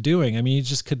you were doing. I mean, you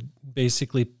just could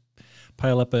basically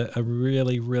pile up a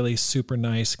really, really super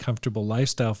nice, comfortable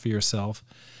lifestyle for yourself.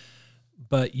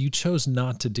 But you chose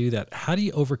not to do that. How do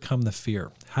you overcome the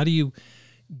fear? How do you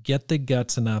get the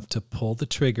guts enough to pull the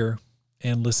trigger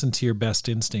and listen to your best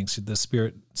instincts, the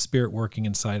spirit working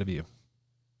inside of you?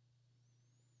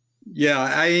 Yeah,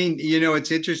 I mean,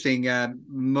 it's interesting.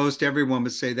 Most everyone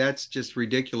would say that's just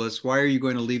ridiculous. Why are you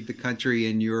going to leave the country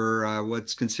in your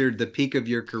what's considered the peak of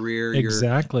your career,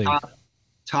 Exactly. your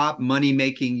top money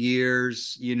making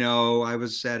years? I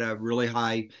was at a really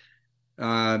high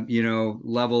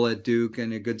level at Duke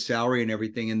and a good salary and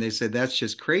everything. And they said, that's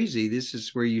just crazy. This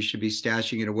is where you should be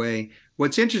stashing it away.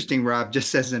 What's interesting, Rob,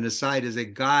 just as an aside, is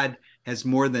that God has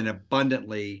more than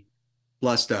abundantly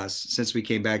blessed us since we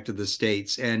came back to the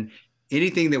States. And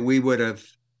anything that we would have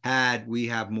had, we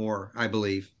have more, I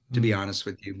believe, to be honest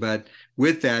with you. But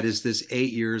with that is this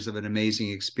 8 years of an amazing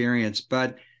experience.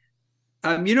 But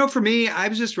for me, I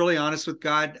was just really honest with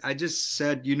God. I just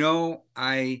said,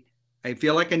 I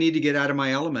feel like I need to get out of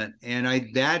my element. And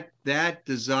that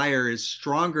desire is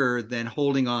stronger than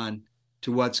holding on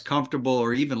to what's comfortable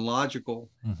or even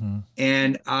logical. Mm-hmm.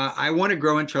 And I want to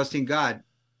grow in trusting God.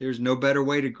 There's no better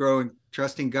way to grow in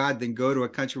trusting God than go to a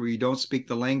country where you don't speak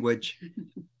the language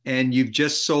and you've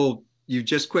just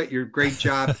quit your great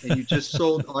job and you just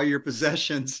sold all your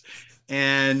possessions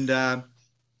and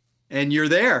you're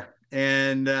there.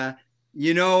 And, and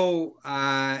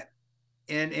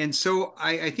so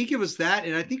I think it was that.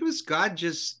 And I think it was God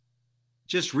just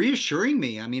reassuring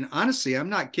me. I mean, honestly, I'm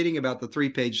not kidding about the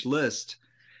 3-page list,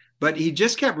 but he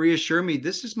just kept reassuring me,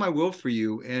 this is my will for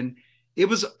you. And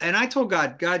I told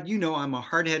God, I'm a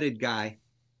hard-headed guy.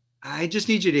 I just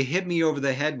need you to hit me over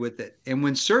the head with it. And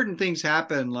when certain things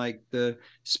happen, like the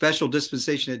special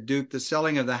dispensation at Duke, the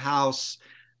selling of the house,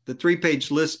 the 3-page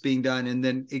list being done, and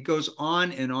then it goes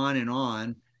on and on and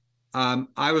on,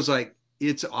 I was like,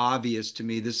 it's obvious to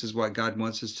me this is what God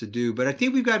wants us to do. But I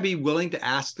think we've got to be willing to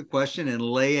ask the question and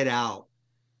lay it out.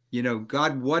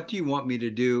 God, what do you want me to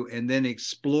do? And then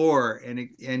explore.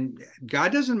 And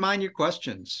God doesn't mind your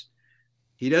questions.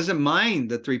 He doesn't mind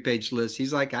the 3-page list.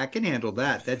 He's like, I can handle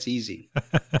that. That's easy.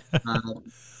 And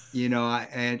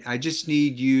I just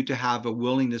need you to have a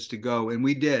willingness to go. And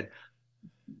we did.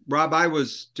 Rob, I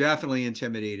was definitely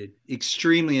intimidated,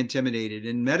 extremely intimidated.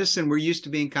 In medicine, we're used to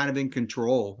being kind of in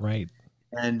control. Right.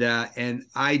 And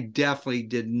I definitely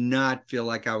did not feel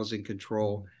like I was in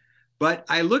control. But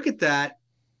I look at that,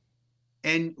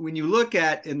 and when you look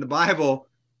at in the Bible,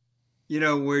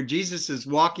 where Jesus is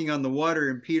walking on the water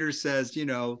and Peter says,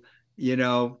 I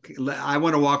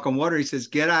want to walk on water. He says,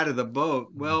 get out of the boat.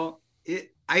 Well,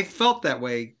 I felt that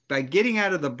way by getting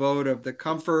out of the boat of the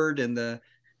comfort and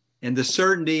the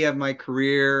certainty of my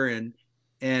career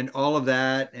and all of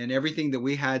that and everything that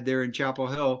we had there in Chapel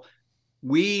Hill.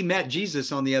 We met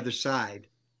Jesus on the other side,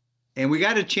 and we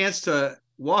got a chance to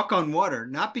walk on water,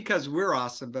 not because we're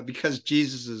awesome, but because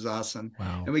Jesus is awesome.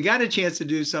 Wow. And we got a chance to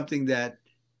do something that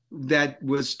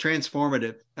was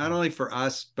transformative, not only for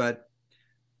us, but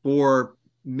for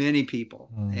many people.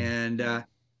 And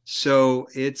so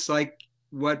it's like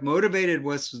what motivated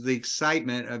was the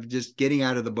excitement of just getting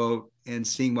out of the boat and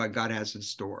seeing what God has in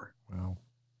store. Wow.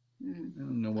 I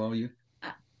don't know, well, you?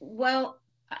 Well,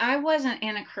 I wasn't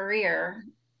in a career,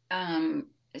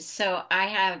 so I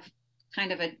have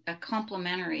kind of a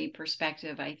complementary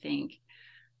perspective, I think.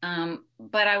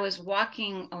 But I was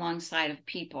walking alongside of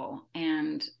people,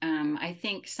 and I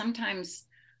think sometimes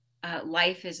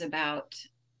life is about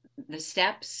the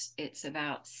steps, it's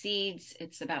about seeds,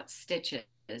 it's about stitches,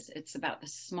 it's about the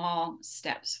small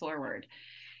steps forward.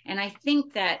 And I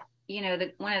think that,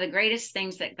 one of the greatest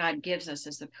things that God gives us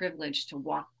is the privilege to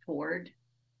walk toward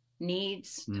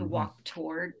needs, to walk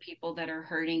toward people that are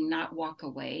hurting, not walk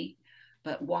away,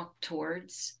 but walk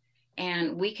towards.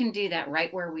 And we can do that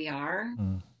right where we are,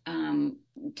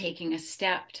 taking a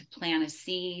step to plant a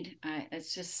seed.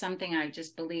 It's just something I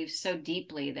just believe so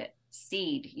deeply, that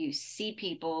seed, you see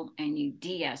people and you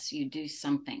do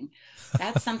something.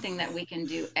 That's something that we can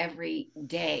do every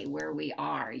day where we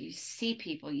are. You see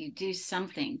people, you do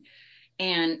something.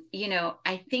 And,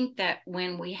 I think that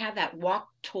when we have that walk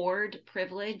toward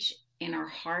privilege in our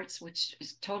hearts, which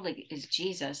is totally is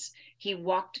Jesus, he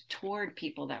walked toward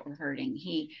people that were hurting.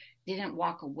 He didn't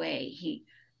walk away.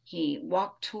 He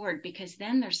walked toward, because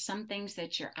then there's some things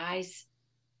that your eyes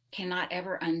cannot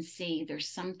ever unsee. There's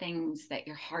some things that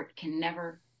your heart can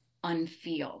never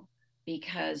unfeel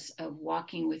because of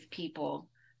walking with people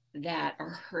that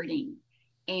are hurting.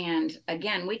 And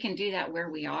again, we can do that where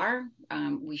we are.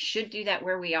 We should do that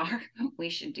where we are. We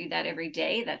should do that every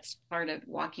day. That's part of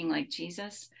walking like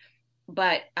Jesus.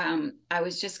 But I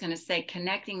was just going to say,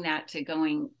 connecting that to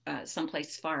going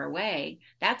someplace far away,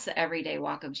 that's the everyday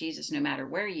walk of Jesus, no matter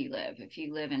where you live. If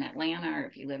you live in Atlanta, or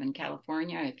if you live in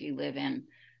California, if you live in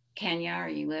Kenya, or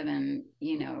you live in,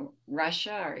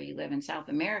 Russia, or you live in South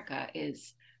America,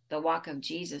 is the walk of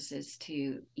Jesus is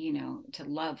to, to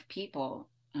love people.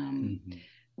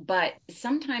 But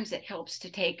sometimes it helps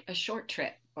to take a short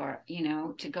trip, or,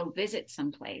 to go visit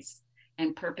someplace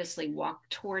and purposely walk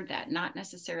toward that, not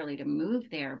necessarily to move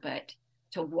there, but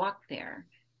to walk there.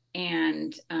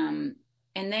 And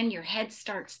then your head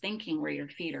starts thinking where your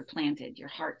feet are planted. Your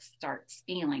heart starts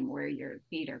feeling where your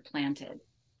feet are planted.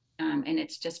 And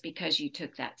it's just because you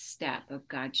took that step of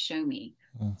God, show me.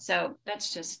 So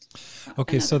that's just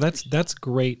okay. So that's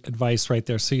great advice right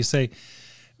there. So you say,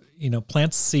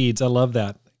 plant seeds. I love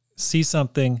that. See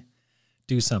something,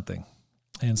 do something.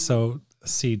 And so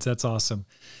seeds, that's awesome.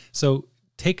 So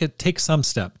take some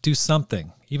step, do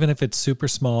something, even if it's super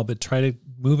small, but try to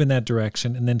move in that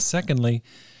direction. And then secondly,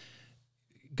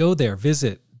 go there,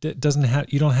 visit.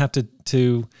 You don't have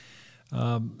to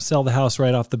sell the house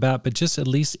right off the bat, but just at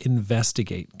least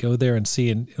investigate. Go there and see.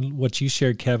 And what you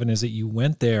shared, Kevin, is that you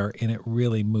went there and it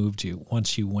really moved you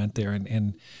once you went there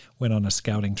and went on a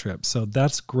scouting trip. So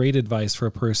that's great advice for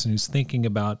a person who's thinking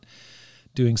about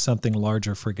doing something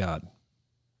larger for God.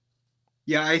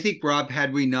 Yeah, I think, Rob,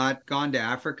 had we not gone to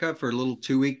Africa for little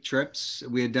 2-week trips,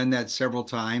 we had done that several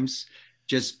times.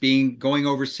 Just going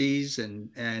overseas and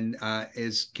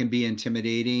can be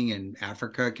intimidating, and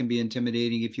Africa can be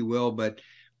intimidating, if you will. But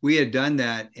we had done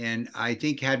that, and I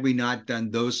think had we not done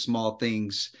those small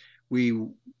things, we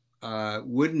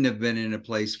wouldn't have been in a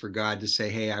place for God to say,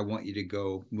 "Hey, I want you to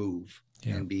go move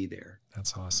and be there."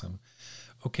 That's awesome.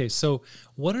 Okay, so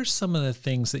what are some of the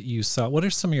things that you saw? What are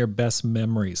some of your best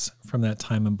memories from that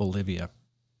time in Bolivia?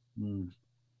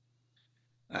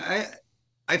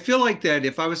 I feel like that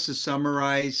if I was to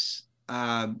summarize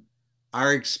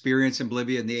our experience in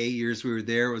Bolivia in the 8 years we were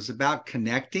there, it was about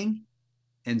connecting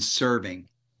and serving.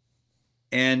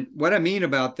 And what I mean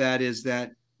about that is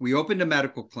that we opened a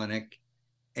medical clinic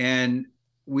and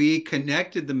we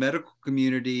connected the medical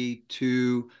community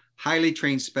to highly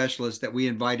trained specialists that we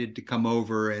invited to come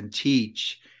over and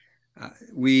teach.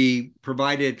 We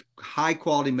provided high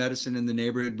quality medicine in the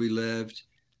neighborhood we lived.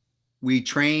 We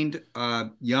trained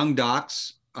young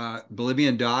docs,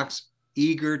 Bolivian docs,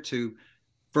 eager to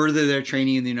further their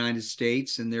training in the United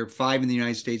States. And there are 5 in the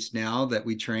United States now that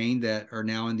we trained that are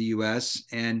now in the US.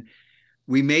 And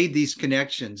we made these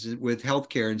connections with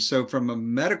healthcare. And so from a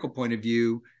medical point of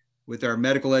view, with our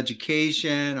medical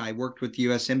education, I worked with the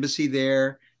US Embassy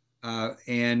there.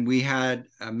 And we had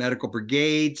medical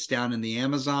brigades down in the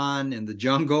Amazon and the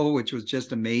jungle, which was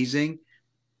just amazing.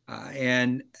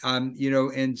 And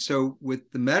so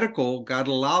with the medical, God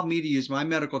allowed me to use my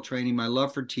medical training, my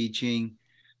love for teaching,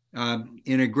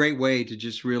 in a great way to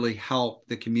just really help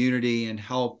the community and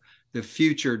help the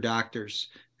future doctors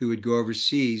who would go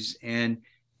overseas. And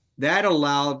that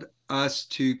allowed us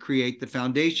to create the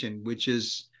foundation, which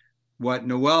is what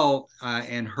Noelle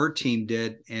and her team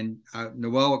did. And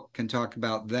Noelle can talk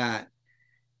about that.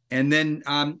 And then,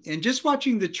 and just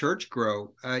watching the church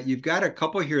grow, you've got a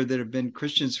couple here that have been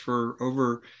Christians for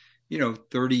over,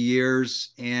 30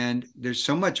 years. And there's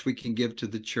so much we can give to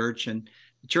the church. And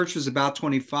the church was about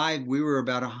 25. We were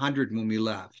about 100 when we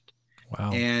left.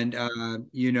 Wow. And,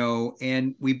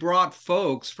 and we brought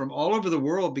folks from all over the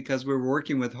world because we were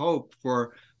working with Hope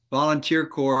for volunteer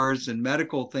corps and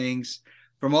medical things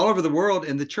from all over the world.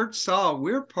 And the church saw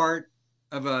we're part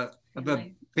of a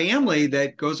family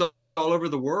that goes all over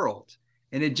the world.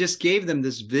 And it just gave them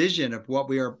this vision of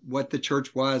what the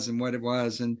church was and what it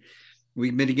was. And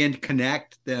we began to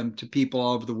connect them to people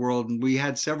all over the world. And we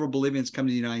had several Bolivians come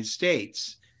to the United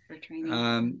States for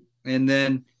training. And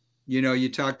then, you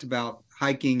talked about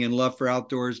hiking and love for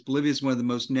outdoors. Bolivia is one of the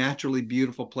most naturally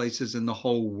beautiful places in the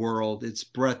whole world. It's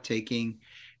breathtaking.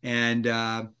 And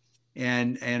I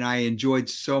enjoyed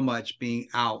so much being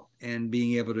out and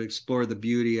being able to explore the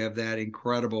beauty of that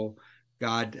incredible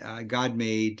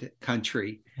God-made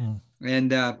country.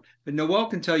 But Noelle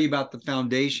can tell you about the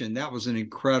foundation. That was an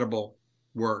incredible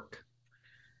work.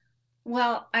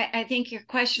 Well, I think your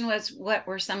question was, what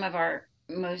were some of our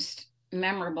most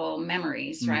memorable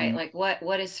memories, right? Mm-hmm. Like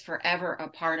what is forever a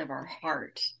part of our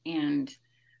heart? And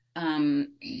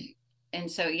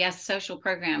so, yes, social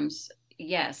programs,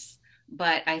 yes.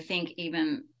 But I think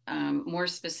even more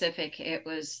specific, it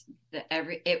was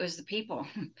the people.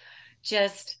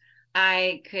 Just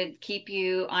I could keep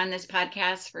you on this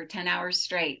podcast for 10 hours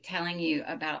straight telling you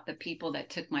about the people that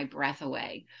took my breath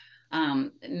away.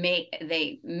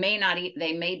 They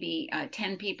may be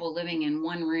 10 people living in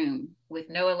one room with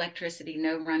no electricity,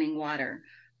 no running water,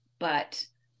 but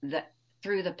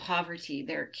through the poverty,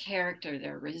 their character,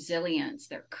 their resilience,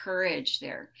 their courage,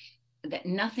 that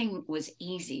nothing was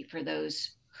easy for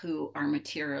those who are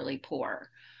materially poor.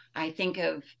 I think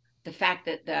of the fact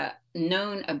that the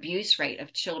known abuse rate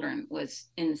of children was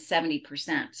in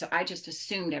 70%. So I just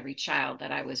assumed every child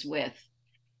that I was with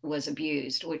was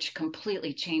abused, which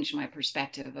completely changed my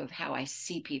perspective of how I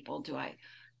see people. Do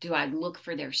I look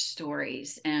for their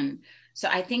stories? And so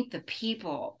I think the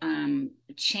people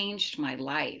changed my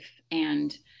life.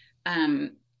 And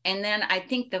then I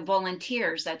think the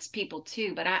volunteers, that's people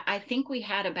too, but I think we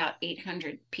had about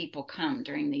 800 people come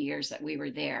during the years that we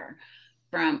were there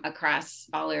from across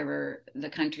all over the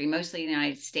country, mostly the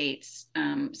United States,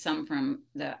 some from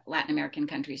the Latin American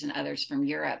countries and others from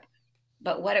Europe.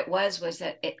 But what it was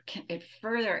that it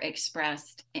further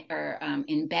expressed or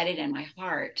embedded in my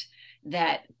heart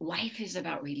that life is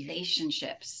about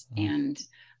relationships. And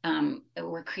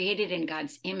we're created in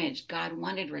God's image. God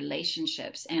wanted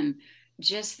relationships, and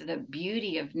just the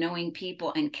beauty of knowing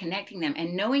people and connecting them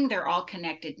and knowing they're all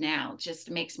connected now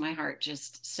just makes my heart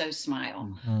just so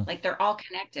smile. Like they're all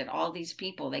connected, all these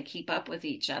people, they keep up with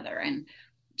each other. And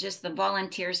just the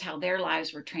volunteers, how their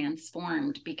lives were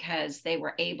transformed because they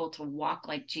were able to walk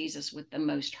like Jesus with the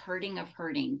most hurting of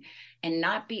hurting and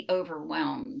not be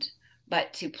overwhelmed,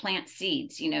 but to plant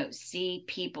seeds, see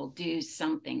people do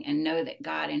something and know that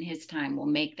God in his time will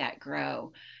make that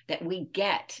grow, that we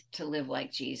get to live like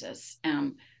Jesus.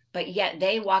 But yet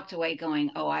they walked away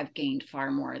going, oh, I've gained far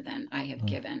more than I have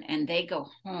given. And they go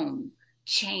home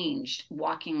changed,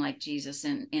 walking like Jesus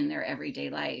in their everyday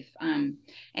life. And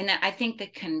that I think the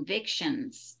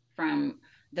convictions from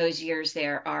those years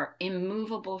there are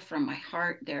immovable from my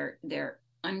heart. They're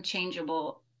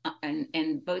unchangeable.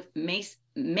 And both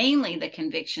mainly the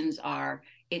convictions are,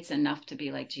 it's enough to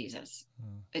be like Jesus.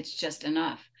 It's just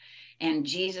enough. And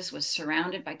Jesus was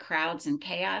surrounded by crowds and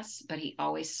chaos, but he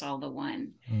always saw the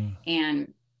one.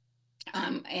 And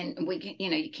we can,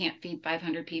 you can't feed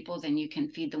 500 people, then you can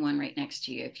feed the one right next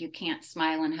to you. If you can't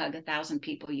smile and hug 1,000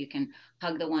 people, you can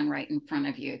hug the one right in front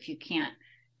of you. If you can't,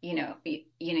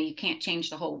 you can't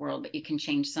change the whole world, but you can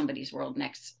change somebody's world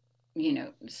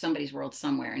somebody's world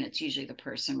somewhere. And it's usually the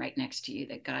person right next to you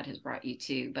that God has brought you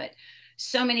to. But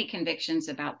so many convictions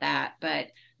about that. But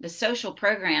the social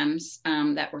programs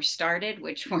that were started,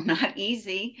 which were not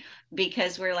easy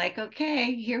because we're like,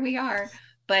 okay, here we are.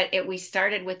 But we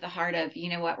started with the heart of,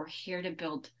 we're here to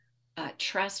build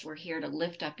trust. We're here to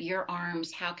lift up your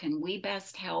arms. How can we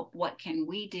best help? What can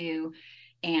we do?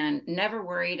 And never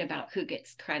worried about who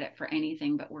gets credit for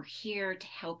anything, but we're here to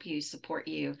help you, support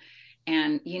you.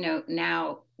 And,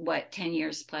 now 10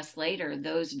 years plus later,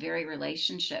 those very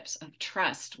relationships of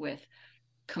trust with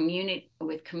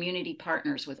community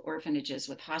partners, with orphanages,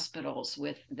 with hospitals,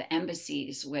 with the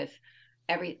embassies, with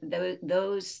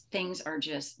those things are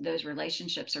just, those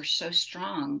relationships are so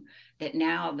strong that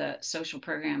now the social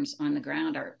programs on the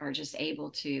ground are just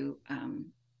able to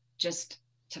just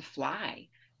to fly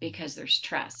because there's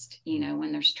trust.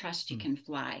 When there's trust, you can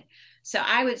fly. So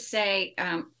I would say,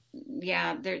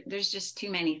 there's just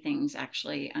too many things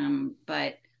actually.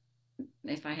 But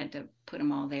if I had to put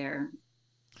them all there,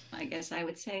 I guess I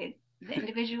would say the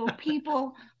individual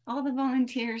people, all the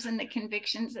volunteers, and the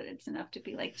convictions that it's enough to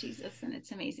be like Jesus, and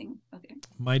it's amazing. Okay.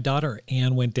 My daughter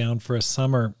Anne went down for a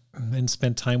summer and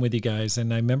spent time with you guys,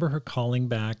 and I remember her calling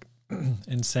back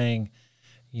and saying,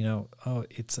 oh,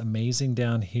 it's amazing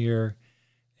down here,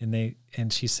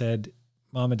 and she said,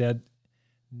 Mom and Dad,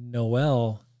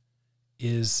 Noelle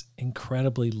is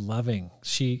incredibly loving.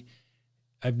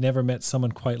 I've never met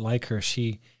someone quite like her.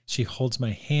 She holds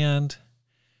my hand.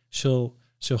 She'll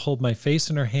hold my face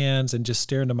in her hands and just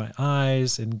stare into my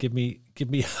eyes and give me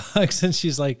hugs. And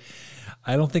she's like,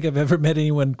 I don't think I've ever met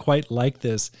anyone quite like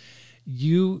this.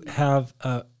 You have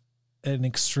an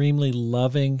extremely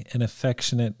loving and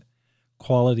affectionate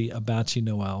quality about you,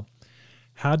 Noelle.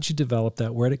 How'd you develop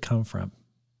that? Where'd it come from?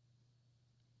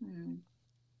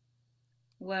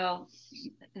 Well,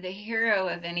 the hero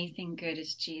of anything good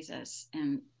is Jesus.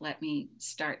 And let me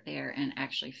start there and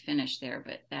actually finish there,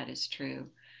 but that is true.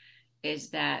 Is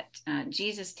that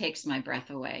Jesus takes my breath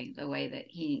away, the way that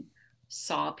he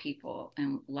saw people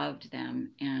and loved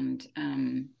them. And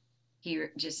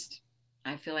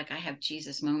I feel like I have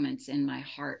Jesus moments in my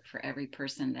heart for every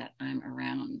person that I'm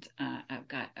around. I've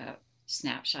got a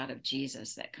snapshot of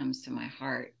Jesus that comes to my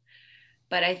heart.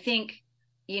 But I think,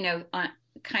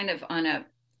 kind of on a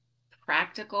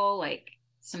practical, like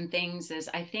some things is,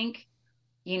 I think,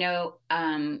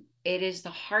 it is the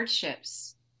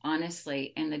hardships,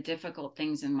 honestly, and the difficult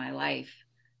things in my life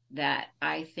that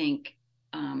I think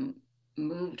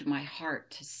moved my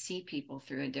heart to see people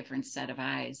through a different set of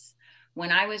eyes.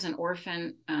 When I was an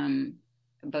orphan,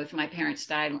 both my parents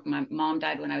died. My mom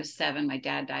died when I was 7. My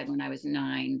dad died when I was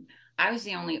 9. I was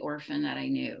the only orphan that I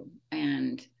knew.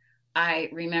 And I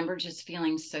remember just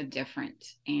feeling so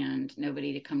different and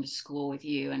nobody to come to school with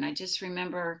you. And I just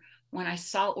remember when I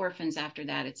saw orphans after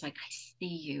that, it's like, I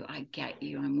see you, I get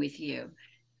you, I'm with you.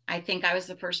 I think I was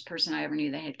the first person I ever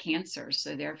knew that had cancer.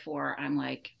 So therefore, I'm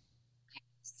like,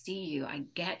 see you, I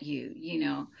get you,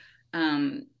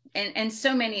 and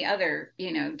so many other,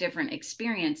 different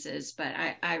experiences. But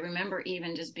I remember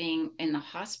even just being in the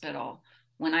hospital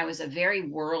when I was a very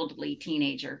worldly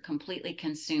teenager, completely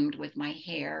consumed with my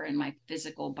hair and my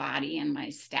physical body and my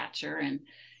stature. And,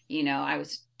 I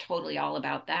was totally all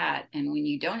about that. And when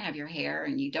you don't have your hair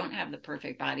and you don't have the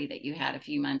perfect body that you had a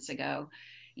few months ago,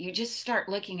 you just start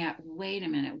looking at, wait a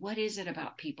minute, what is it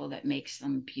about people that makes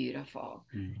them beautiful?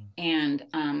 Mm-hmm.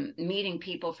 And meeting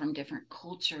people from different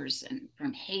cultures and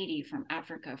from Haiti, from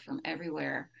Africa, from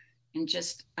everywhere, and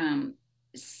just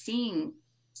seeing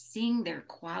their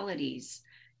qualities,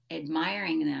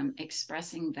 admiring them,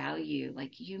 expressing value,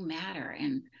 like you matter.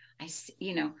 And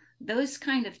those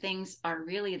kind of things are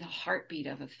really the heartbeat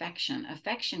of affection.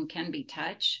 Affection can be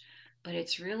touch, but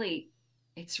it's really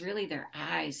their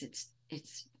eyes. It's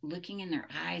looking in their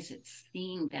eyes, it's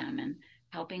seeing them and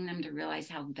helping them to realize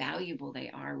how valuable they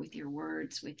are with your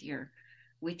words, with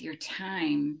your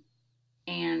time,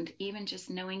 and even just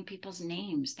knowing people's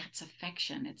names. That's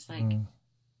affection. It's like,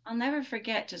 I'll never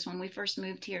forget just when we first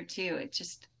moved here too, it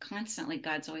just constantly,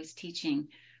 God's always teaching.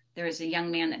 There was a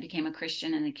young man that became a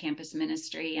Christian in the campus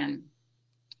ministry, and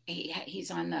he's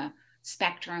on the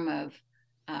spectrum of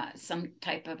some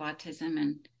type of autism,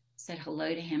 and said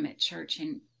hello to him at church.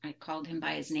 And I called him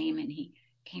by his name, and he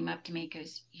came up to me and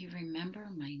goes, "You remember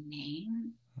my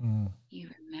name? You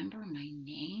remember my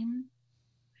name?"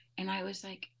 And I was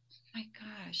like, oh my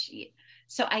gosh.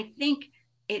 So I think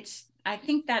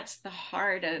that's the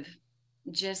heart of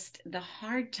just the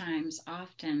hard times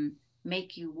often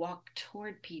make you walk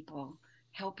toward people,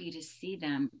 help you to see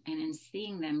them. And in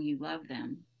seeing them, you love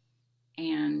them.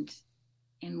 And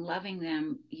in loving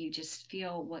them, you just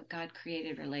feel what God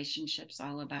created relationships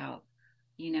all about.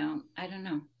 I don't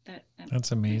know.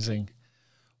 That's amazing.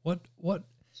 What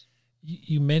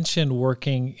you mentioned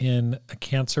working in a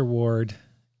cancer ward,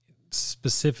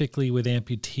 specifically with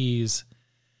amputees.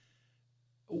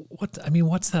 What's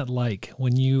that like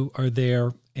when you are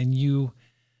there and you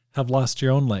have lost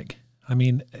your own leg? I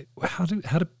mean,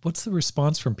 what's the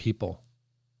response from people?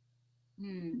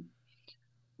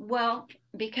 Well,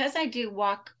 because I do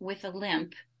walk with a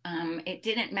limp, it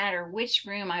didn't matter which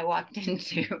room I walked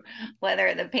into,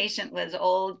 whether the patient was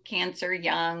old, cancer,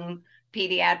 young,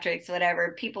 pediatrics,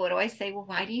 whatever. People would always say, well,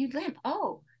 why do you limp?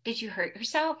 Oh, did you hurt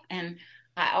yourself? And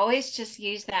I always just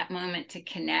use that moment to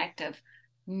connect of,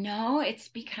 no, it's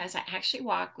because I actually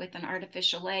walk with an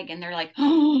artificial leg. And they're like,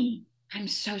 oh, I'm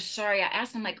so sorry. I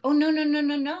asked them, like, oh,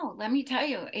 no. Let me tell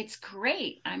you, it's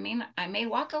great. I mean, I may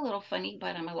walk a little funny,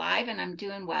 but I'm alive and I'm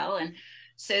doing well. And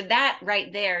so that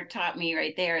right there taught me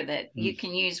right there that you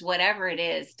can use whatever it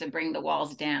is to bring the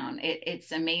walls down.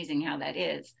 It's amazing how that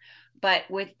is. But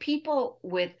with people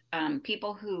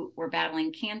who were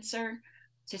battling cancer,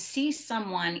 to see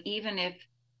someone, even if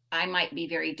I might be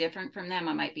very different from them,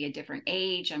 I might be a different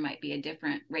age, I might be a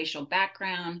different racial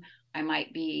background, I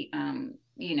might be,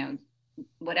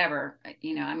 whatever,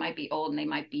 I might be old and they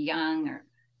might be young, or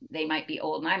they might be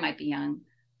old and I might be young.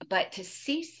 But to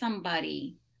see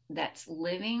somebody that's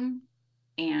living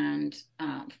and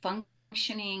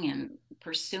functioning and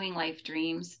pursuing life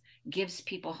dreams gives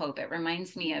people hope. It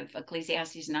reminds me of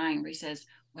Ecclesiastes 9, where he says,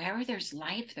 wherever there's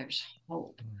life, there's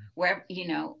hope. Wherever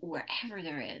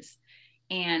there is.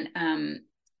 And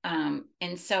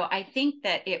so I think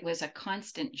that it was a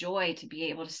constant joy to be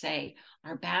able to say,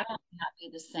 our battle may not be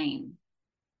the same.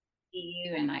 I see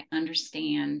you and I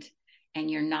understand,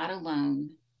 and you're not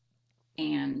alone.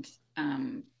 And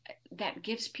that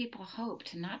gives people hope.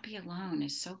 To not be alone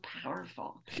is so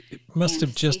powerful. It must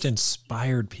have just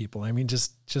inspired people. I mean,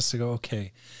 just to go,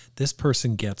 okay, this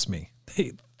person gets me.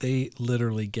 They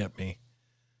literally get me.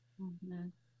 Mm-hmm.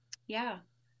 Yeah.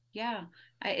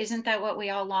 Isn't that what we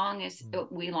all long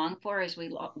for? Is we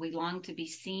long to be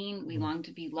seen, we long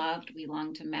to be loved, we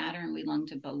long to matter, and we long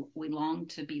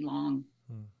to belong.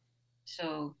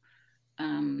 So,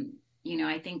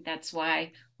 I think that's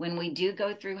why when we do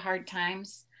go through hard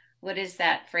times, what is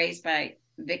that phrase by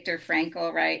Viktor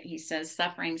Frankl, right? He says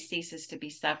suffering ceases to be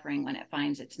suffering when it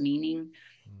finds its meaning.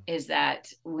 Is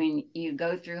that when you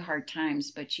go through hard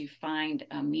times, but you find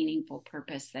a meaningful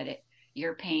purpose, that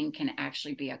your pain can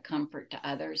actually be a comfort to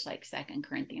others, like 2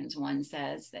 Corinthians 1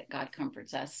 says, that God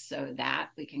comforts us so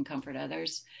that we can comfort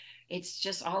others. It's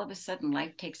just all of a sudden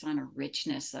life takes on a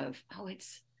richness of,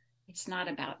 it's not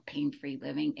about pain-free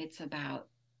living, it's about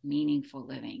meaningful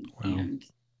living. Wow.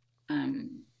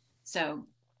 And so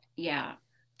yeah.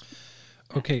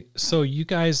 Okay, so you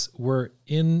guys were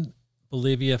in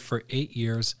Bolivia for 8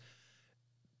 years.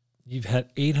 You've had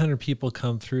 800 people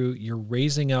come through. You're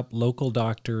raising up local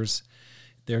doctors.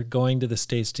 They're going to the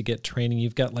States to get training.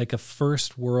 You've got like a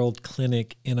first world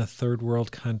clinic in a third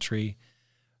world country.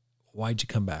 Why'd you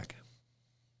come back?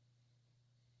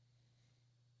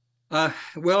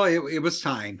 Well, it was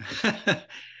time.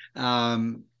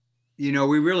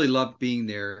 We really loved being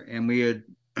there, and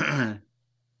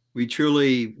we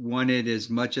truly wanted as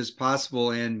much as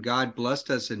possible, and God blessed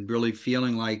us in really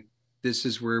feeling like this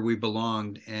is where we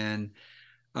belonged. And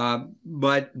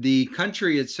but the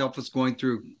country itself was going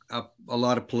through a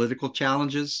lot of political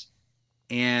challenges,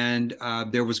 and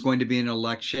there was going to be an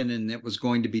election, and it was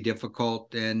going to be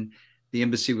difficult. And the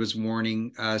embassy was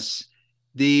warning us.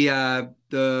 The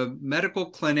medical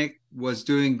clinic was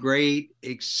doing great,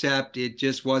 except it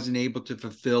just wasn't able to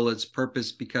fulfill its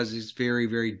purpose because it's very,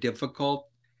 very difficult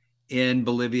in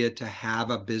Bolivia to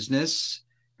have a business,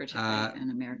 particularly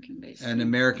an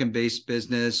American-based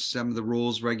business. Some of the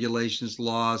rules, regulations,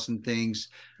 laws, and things,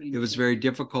 it was very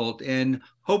difficult. And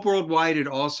Hope Worldwide had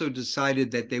also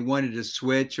decided that they wanted to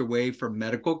switch away from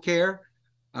medical care,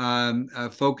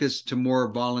 focus to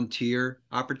more volunteer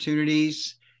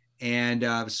opportunities and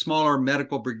smaller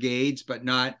medical brigades, but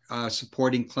not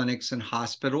supporting clinics and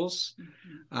hospitals.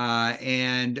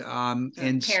 And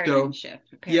paradigm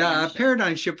shift. A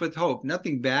paradigm shift with hope.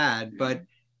 Nothing bad, but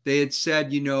they had said,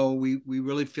 we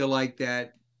really feel like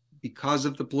that because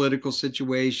of the political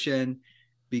situation,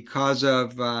 because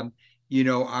of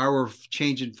our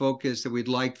change in focus, that we'd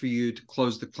like for you to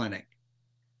close the clinic.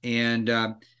 And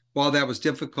while that was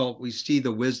difficult, we see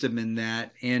the wisdom in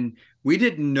that. And we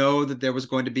didn't know that there was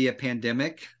going to be a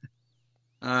pandemic,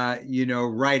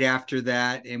 right after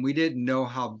that. And we didn't know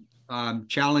how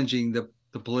challenging the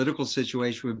political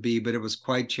situation would be, but it was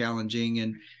quite challenging.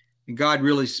 And God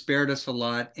really spared us a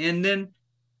lot. And then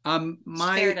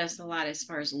spared us a lot as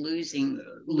far as losing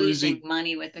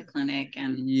money with the clinic.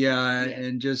 And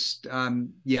and just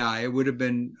it would have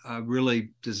been really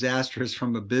disastrous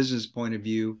from a business point of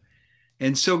view.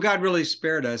 And so God really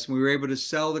spared us. We were able to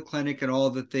sell the clinic and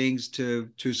all the things to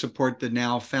support the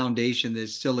now foundation that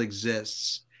still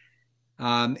exists.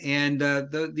 And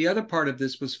the other part of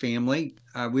this was family.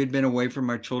 We had been away from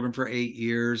our children for 8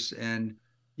 years, and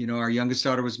our youngest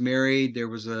daughter was married. There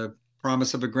was a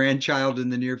promise of a grandchild in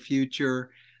the near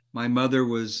future. My mother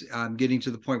was getting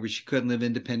to the point where she couldn't live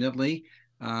independently,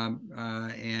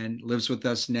 and lives with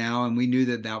us now. And we knew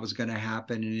that was going to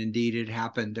happen. And indeed, it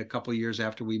happened a couple of years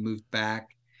after we moved back.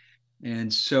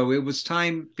 And so it was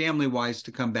time, family-wise,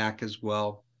 to come back as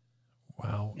well.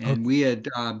 Wow. And we had,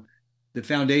 the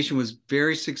foundation was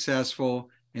very successful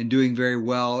and doing very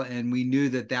well. And we knew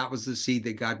that was the seed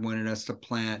that God wanted us to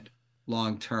plant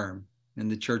long-term.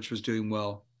 And the church was doing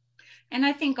well. And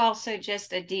I think also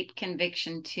just a deep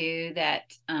conviction too,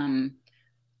 that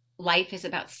life is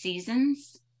about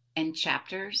seasons and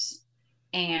chapters,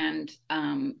 and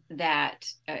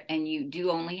and you do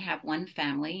only have one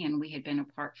family, and we had been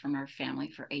apart from our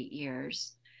family for 8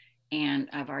 years. And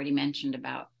I've already mentioned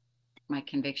about my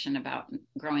conviction about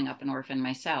growing up an orphan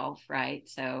myself, right?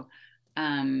 So,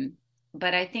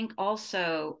 but I think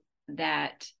also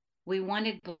that we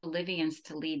wanted Bolivians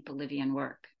to lead Bolivian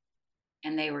work,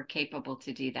 and they were capable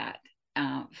to do that,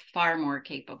 far more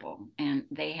capable. And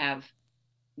they have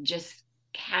just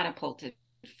catapulted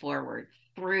forward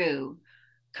through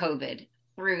COVID,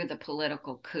 through the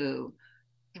political coup,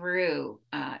 through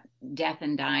death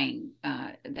and dying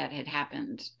that had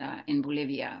happened in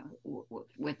Bolivia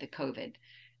with the COVID.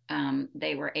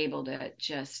 They were able to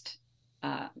just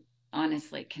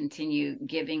honestly continue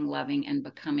giving, loving, and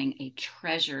becoming a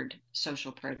treasured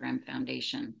social program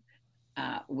foundation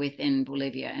within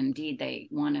Bolivia. Indeed, they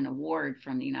won an award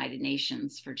from the United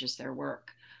Nations for just their work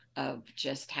of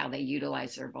just how they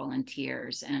utilize their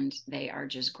volunteers, and they are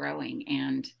just growing.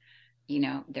 And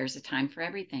there's a time for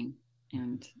everything.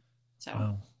 And so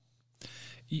wow.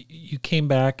 You came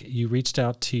back, you reached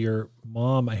out to your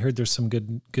mom. I heard there's some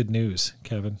good news,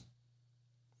 Kevin.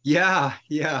 Yeah.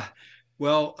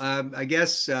 Well, I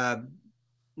guess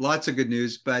lots of good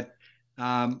news, but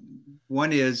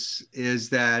one is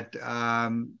that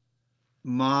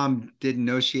mom didn't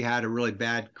know she had a really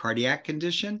bad cardiac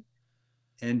condition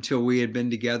until we had been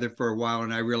together for a while,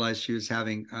 and I realized she was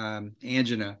having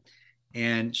angina,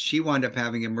 and she wound up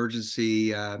having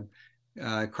emergency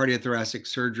cardiothoracic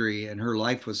surgery, and her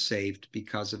life was saved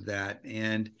because of that.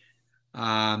 And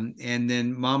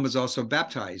then mom was also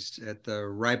baptized at the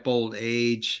ripe old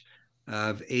age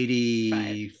of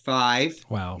 85.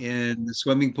 Wow. In the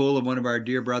swimming pool of one of our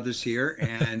dear brothers here.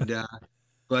 And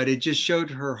but it just showed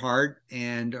her heart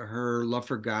and her love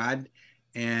for God,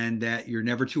 and that you're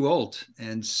never too old.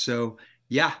 And so,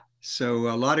 yeah, so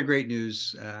a lot of great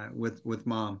news with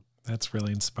mom. That's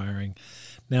really inspiring.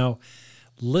 Now,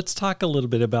 let's talk a little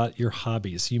bit about your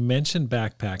hobbies. You mentioned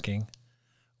backpacking.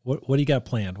 What do you got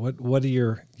planned? What are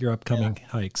your upcoming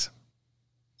hikes?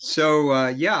 So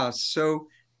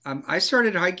I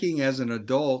started hiking as an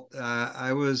adult.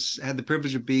 Had the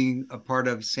privilege of being a part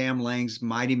of Sam Lang's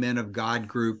Mighty Men of God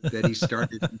group that he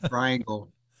started in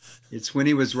Triangle. It's when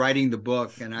he was writing the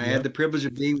book, and I had the privilege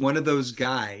of being one of those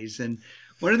guys. And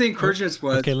one of the encouragements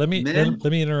was, okay, let me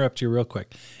interrupt you real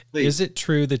quick. Please. Is it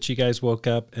true that you guys woke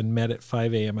up and met at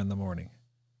 5 a.m. in the morning?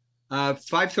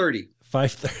 5:30.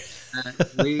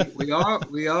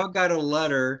 5:30. We all got a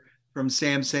letter from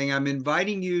Sam saying, I'm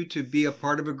inviting you to be a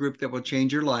part of a group that will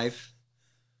change your life.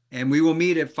 And we will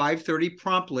meet at 5:30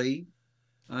 promptly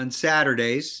on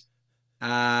Saturdays.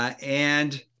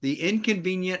 And the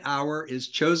inconvenient hour is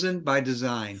chosen by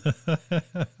design.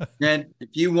 And if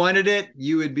you wanted it,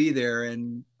 you would be there.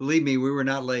 And believe me, we were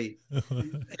not late.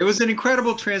 It was an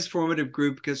incredible transformative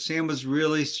group because Sam was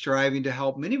really striving to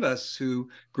help many of us who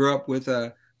grew up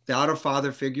without a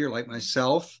father figure like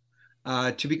myself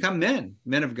to become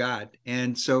men of God.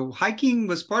 And so hiking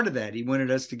was part of that. He wanted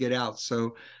us to get out.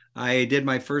 So I did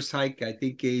my first hike, I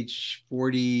think age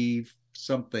 40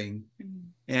 something.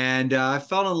 And I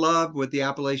fell in love with the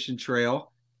Appalachian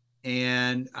Trail.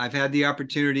 And I've had the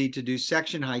opportunity to do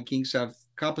section hiking. So I've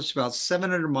accomplished about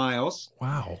 700 miles.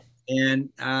 Wow. And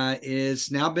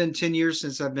it's now been 10 years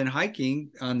since I've been hiking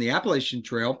on the Appalachian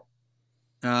Trail.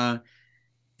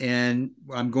 And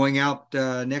I'm going out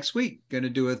next week, going to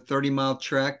do a 30-mile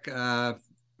trek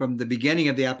from the beginning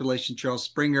of the Appalachian Trail,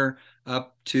 Springer,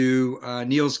 up to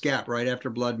Neal's Gap, right after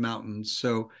Blood Mountain.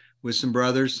 So with some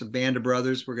brothers, a band of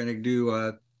brothers, we're going to do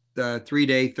a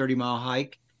 3-day, 30-mile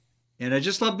hike. And I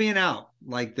just love being out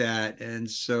like that. And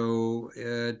so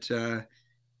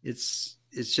it's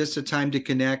just a time to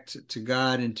connect to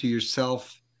God and to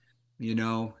yourself,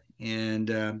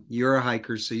 and you're a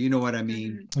hiker, so you know what I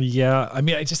mean. Yeah. I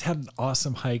mean, I just had an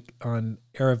awesome hike on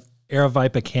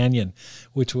Aravaipa Canyon,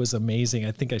 which was amazing.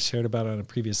 I think I shared about it on a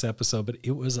previous episode, but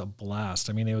it was a blast.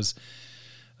 I mean, it was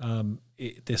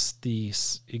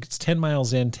it's 10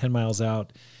 miles in, 10 miles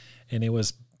out, and it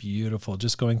was beautiful,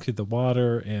 just going through the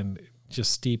water and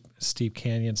just steep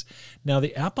canyons. Now,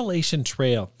 the Appalachian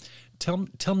Trail,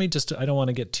 tell me, just I don't want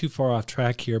to get too far off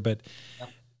track here, but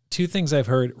two things I've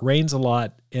heard: rains a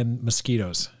lot and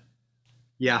mosquitoes.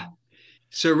 Yeah.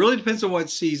 So it really depends on what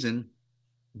season,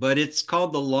 but it's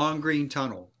called the Long Green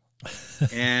Tunnel.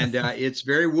 And it's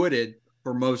very wooded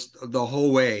for most of the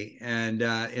whole way.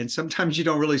 And sometimes you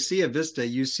don't really see a vista,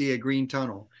 you see a green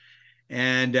tunnel.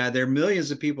 And there are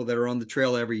millions of people that are on the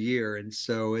trail every year. And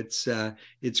so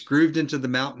it's grooved into the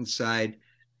mountainside.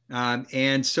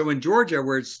 And so in Georgia,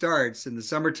 where it starts in the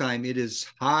summertime, it is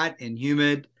hot and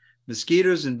humid,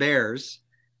 mosquitoes and bears.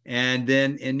 And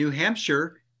then in New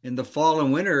Hampshire, in the fall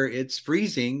and winter, it's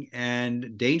freezing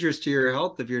and dangerous to your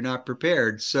health if you're not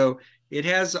prepared. So it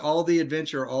has all the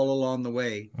adventure all along the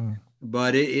way.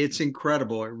 But it's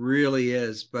incredible. It really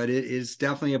is. But it is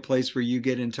definitely a place where you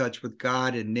get in touch with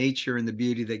God and nature and the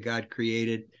beauty that God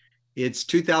created. It's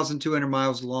 2,200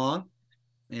 miles long.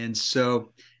 And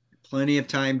so plenty of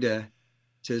time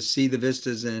to see the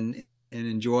vistas and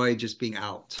enjoy just being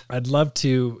out. I'd love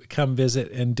to come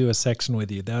visit and do a section with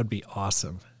you. That would be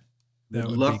awesome. I'd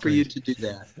love for you to do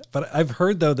that. But I've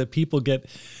heard, though, that people get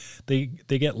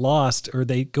lost, or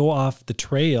they go off the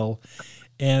trail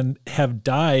and have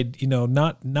died,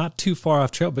 not too far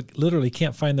off trail, but literally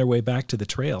can't find their way back to the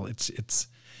trail. It's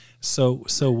so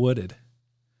wooded.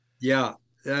 Yeah.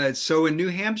 So in New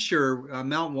Hampshire,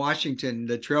 Mount Washington,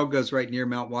 the trail goes right near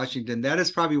Mount Washington. That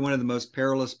is probably one of the most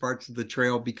perilous parts of the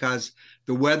trail because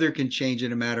the weather can change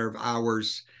in a matter of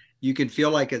hours. You can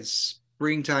feel like it's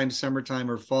springtime,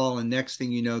 summertime, or fall, and next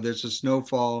thing you know, there's a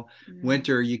snowfall,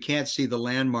 winter. You can't see the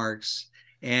landmarks,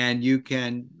 and you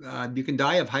can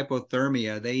die of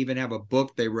hypothermia. They even have a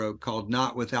book they wrote called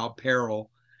Not Without Peril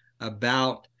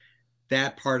about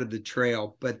that part of the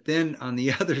trail. But then on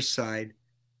the other side,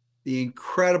 the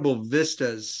incredible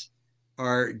vistas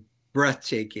are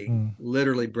breathtaking,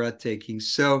 literally breathtaking.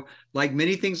 So, like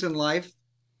many things in life,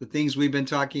 the things we've been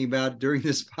talking about during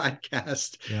this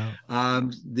podcast,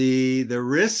 the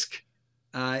risk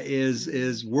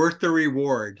is worth the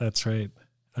reward. That's right.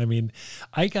 I mean,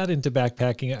 I got into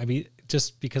backpacking. I mean,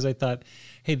 just because I thought,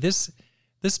 hey, this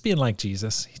being like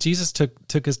Jesus. Jesus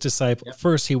took his disciples.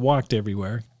 First, he walked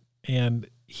everywhere, and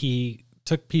he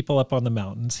took people up on the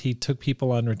mountains. He took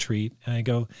people on retreat, and I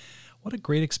go, what a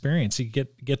great experience. You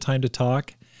get time to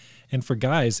talk. And for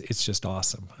guys, it's just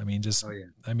awesome. I mean,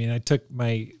 I took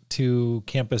my 2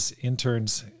 campus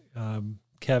interns,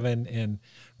 Kevin and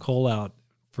Cole, out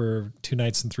for 2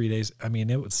 nights and 3 days. I mean,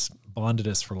 it was bonded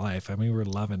us for life. I mean, we were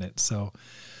loving it. So,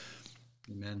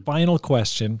 Amen. Final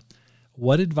question.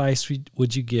 What advice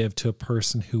would you give to a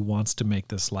person who wants to make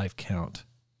this life count?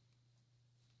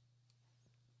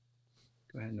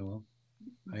 Go ahead, Noelle.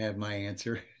 I have my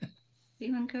answer.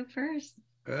 You want to go first?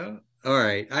 All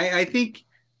right. I think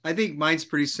mine's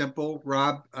pretty simple,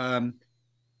 Rob. And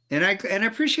I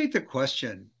appreciate the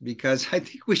question, because I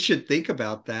think we should think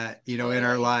about that, in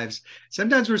our lives.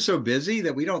 Sometimes we're so busy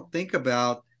that we don't think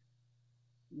about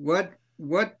what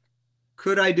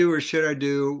could I do or should I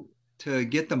do to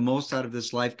get the most out of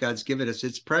this life God's given us.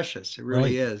 It's precious. It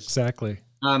really is. Exactly.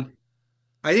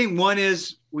 I think one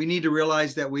is we need to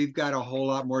realize that we've got a whole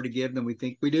lot more to give than we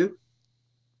think we do.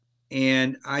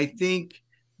 And I think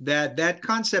that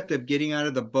concept of getting out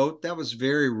of the boat, that was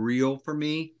very real for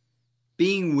me.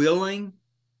 Being willing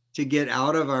to get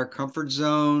out of our comfort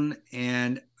zone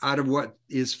and out of what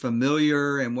is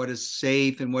familiar and what is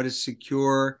safe and what is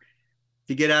secure,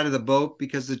 to get out of the boat,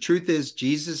 because the truth is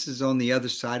Jesus is on the other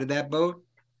side of that boat,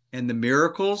 and the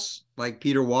miracles, like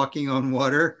Peter walking on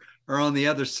water, are on the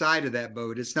other side of that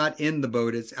boat. It's not in the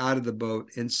boat, it's out of the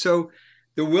boat. And so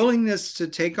the willingness to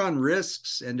take on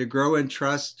risks and to grow in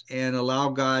trust and allow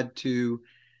God to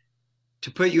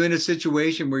put you in a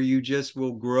situation where you just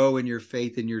will grow in your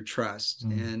faith and your trust.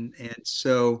 And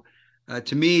so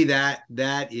to me, that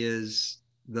is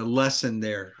the lesson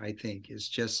there, I think, is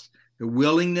just the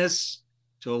willingness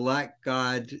to let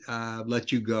God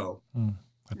let you go.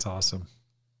 That's awesome.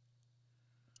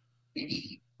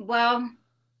 Well,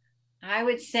 I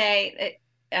would say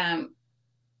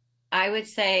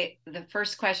the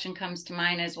first question comes to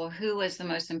mind is, well, who was the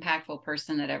most impactful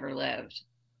person that ever lived?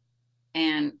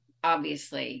 And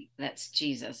obviously that's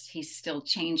Jesus. He's still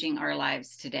changing our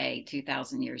lives today,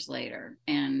 2,000 years later.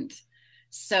 And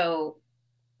so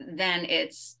then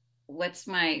what's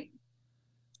my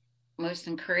most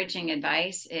encouraging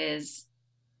advice is,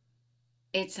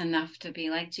 it's enough to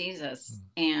be like Jesus.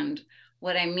 And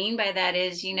what I mean by that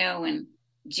is, when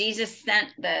Jesus sent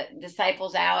the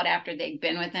disciples out after they'd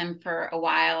been with him for a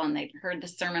while and they'd heard the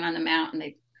Sermon on the Mount and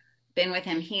they'd been with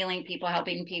him healing people,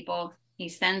 helping people, he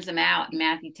sends them out in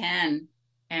Matthew 10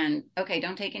 and, okay,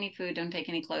 don't take any food, don't take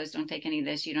any clothes, don't take any of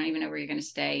this. You don't even know where you're going to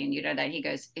stay. And that he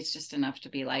goes, it's just enough to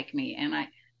be like me. And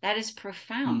that is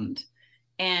profound.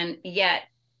 And yet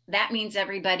that means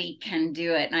everybody can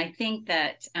do it. And I think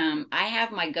that I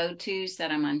have my go-tos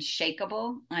that I'm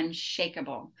unshakable. I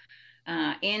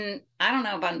don't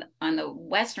know about on the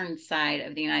western side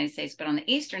of the United States, but on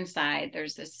the eastern side,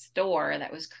 there's this store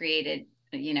that was created,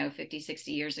 50,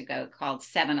 60 years ago called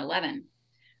 7-Eleven.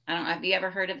 I don't know. Have you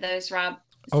ever heard of those, Rob?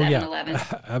 7-Eleven?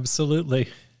 Yeah, absolutely.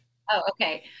 Oh,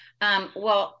 okay.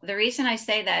 Well, the reason I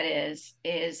say that is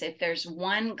if there's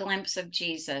one glimpse of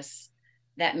Jesus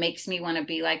that makes me want to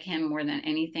be like him more than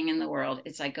anything in the world,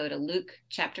 it's I go to Luke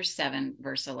chapter 7,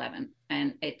 verse 11.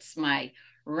 And it's my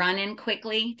run in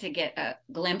quickly to get a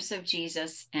glimpse of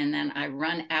Jesus. And then I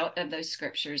run out of those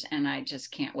scriptures and I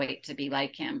just can't wait to be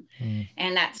like him.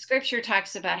 And that scripture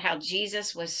talks about how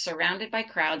Jesus was surrounded by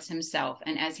crowds himself.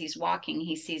 And as he's walking,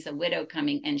 he sees a widow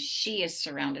coming and she is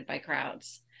surrounded by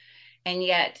crowds. And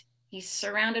yet he's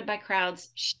surrounded by crowds.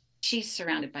 She's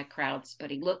surrounded by crowds,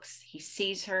 but he looks, he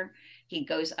sees her. He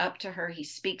goes up to her, he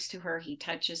speaks to her, he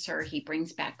touches her, he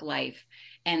brings back life.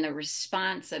 And the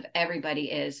response of everybody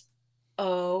is,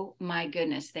 oh my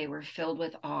goodness, they were filled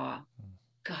with awe.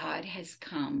 God has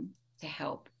come to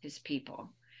help his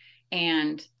people.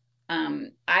 And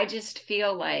I just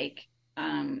feel like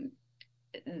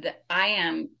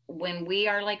when we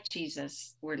are like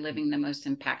Jesus, we're living the most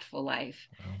impactful life.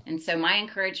 Wow. And so my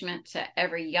encouragement to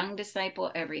every young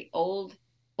disciple, every old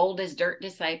as dirt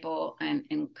disciple, and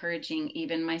encouraging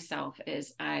even myself,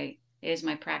 is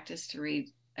my practice to read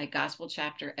a gospel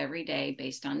chapter every day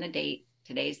based on the date.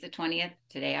 Today's the 20th.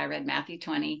 Today I read Matthew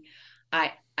 20.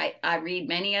 I read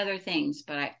many other things,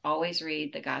 but I always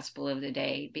read the gospel of the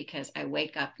day because I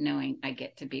wake up knowing I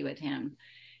get to be with him.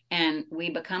 And we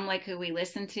become like who we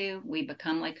listen to. We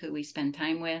become like who we spend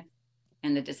time with.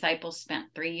 and the disciples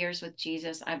spent 3 years with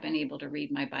Jesus, I've been able to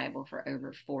read my Bible for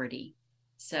over 40.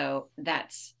 So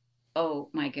that's, oh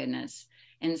my goodness.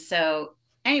 And so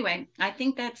anyway, I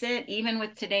think that's it. Even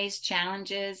with today's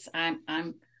challenges, I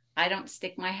don't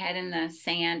stick my head in the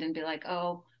sand and be like,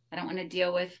 oh, I don't want to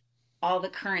deal with all the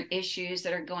current issues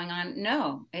that are going on.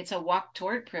 No, it's a walk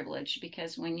toward privilege,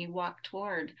 because when you walk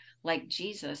toward like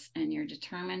Jesus and you're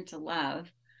determined to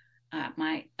love,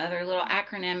 my other little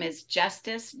acronym is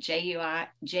Justice, Justice,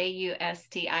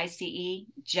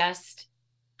 just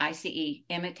ICE,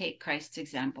 imitate Christ's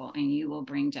example, and you will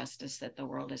bring justice that the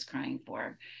world is crying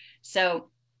for. So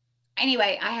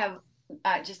anyway, I have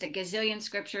just a gazillion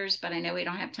scriptures, but I know we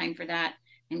don't have time for that.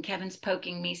 And Kevin's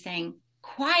poking me saying,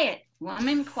 quiet,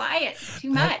 woman, quiet,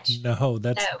 too much.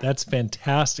 That's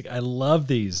fantastic. I love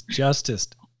these. Justice,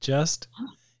 just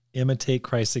imitate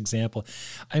Christ's example.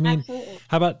 I mean, absolutely.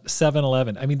 How about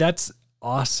 7-Eleven? I mean, that's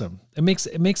awesome. It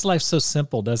makes life so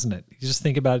simple, doesn't it? You just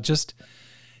think about it.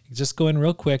 Just go in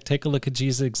real quick, take a look at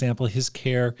Jesus' example, his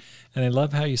care. And I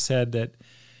love how you said that,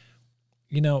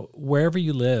 wherever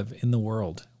you live in the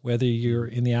world, whether you're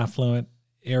in the affluent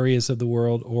areas of the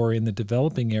world or in the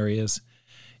developing areas,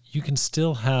 you can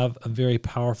still have a very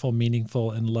powerful,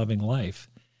 meaningful, and loving life,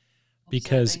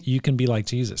 because you can be like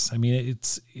Jesus. I mean,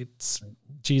 it's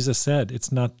Jesus said,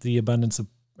 it's not the abundance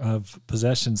of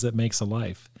possessions that makes a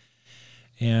life.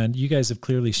 And you guys have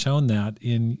clearly shown that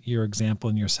in your example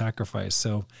and your sacrifice.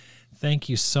 So thank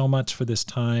you so much for this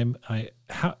time.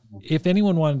 If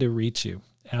anyone wanted to reach you,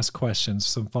 ask questions,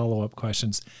 some follow-up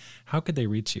questions, how could they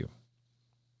reach you?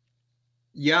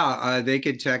 Yeah, they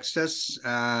could text us,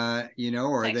 or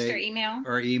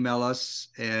email us.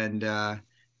 And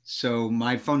so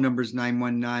my phone number is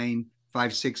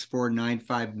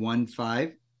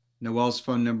 919-564-9515. Noelle's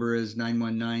phone number is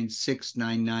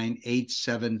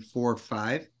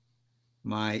 919-699-8745.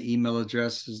 My email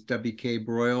address is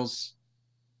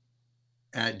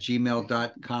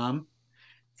wkbroyles@gmail.com.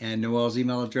 And Noelle's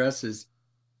email address is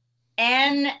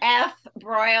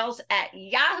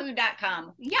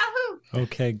nfbroyles@yahoo.com. Yahoo!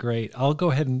 Okay, great. I'll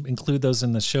go ahead and include those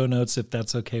in the show notes if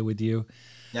that's okay with you.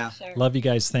 Yeah. Sure. Love you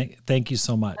guys. Thank you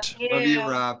so much. Love you,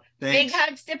 Rob. Thanks. Big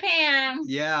hugs to Pam.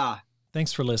 Yeah.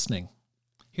 Thanks for listening.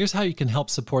 Here's how you can help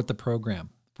support the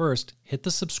program. First, hit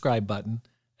the subscribe button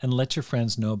and let your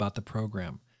friends know about the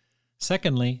program.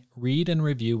 Secondly, read and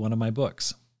review one of my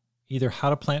books, either How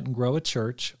to Plant and Grow a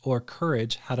Church or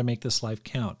Courage, How to Make This Life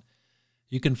Count.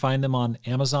 You can find them on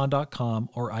Amazon.com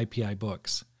or IPI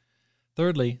Books.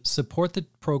 Thirdly, support the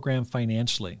program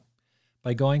financially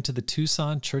by going to the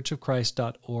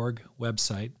TucsonChurchofChrist.org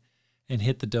website and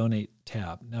hit the Donate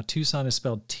tab. Now, Tucson is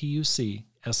spelled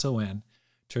Tucson,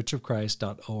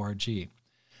 churchofchrist.org.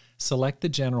 Select the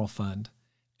General Fund,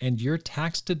 and your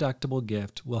tax-deductible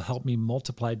gift will help me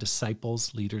multiply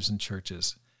disciples, leaders, and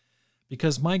churches.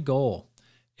 Because my goal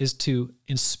is to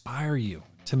inspire you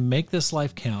to make this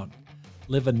life count,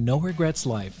 live a no-regrets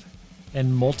life,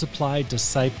 and multiply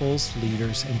disciples,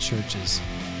 leaders, and churches.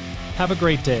 Have a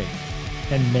great day,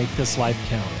 and make this life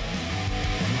count.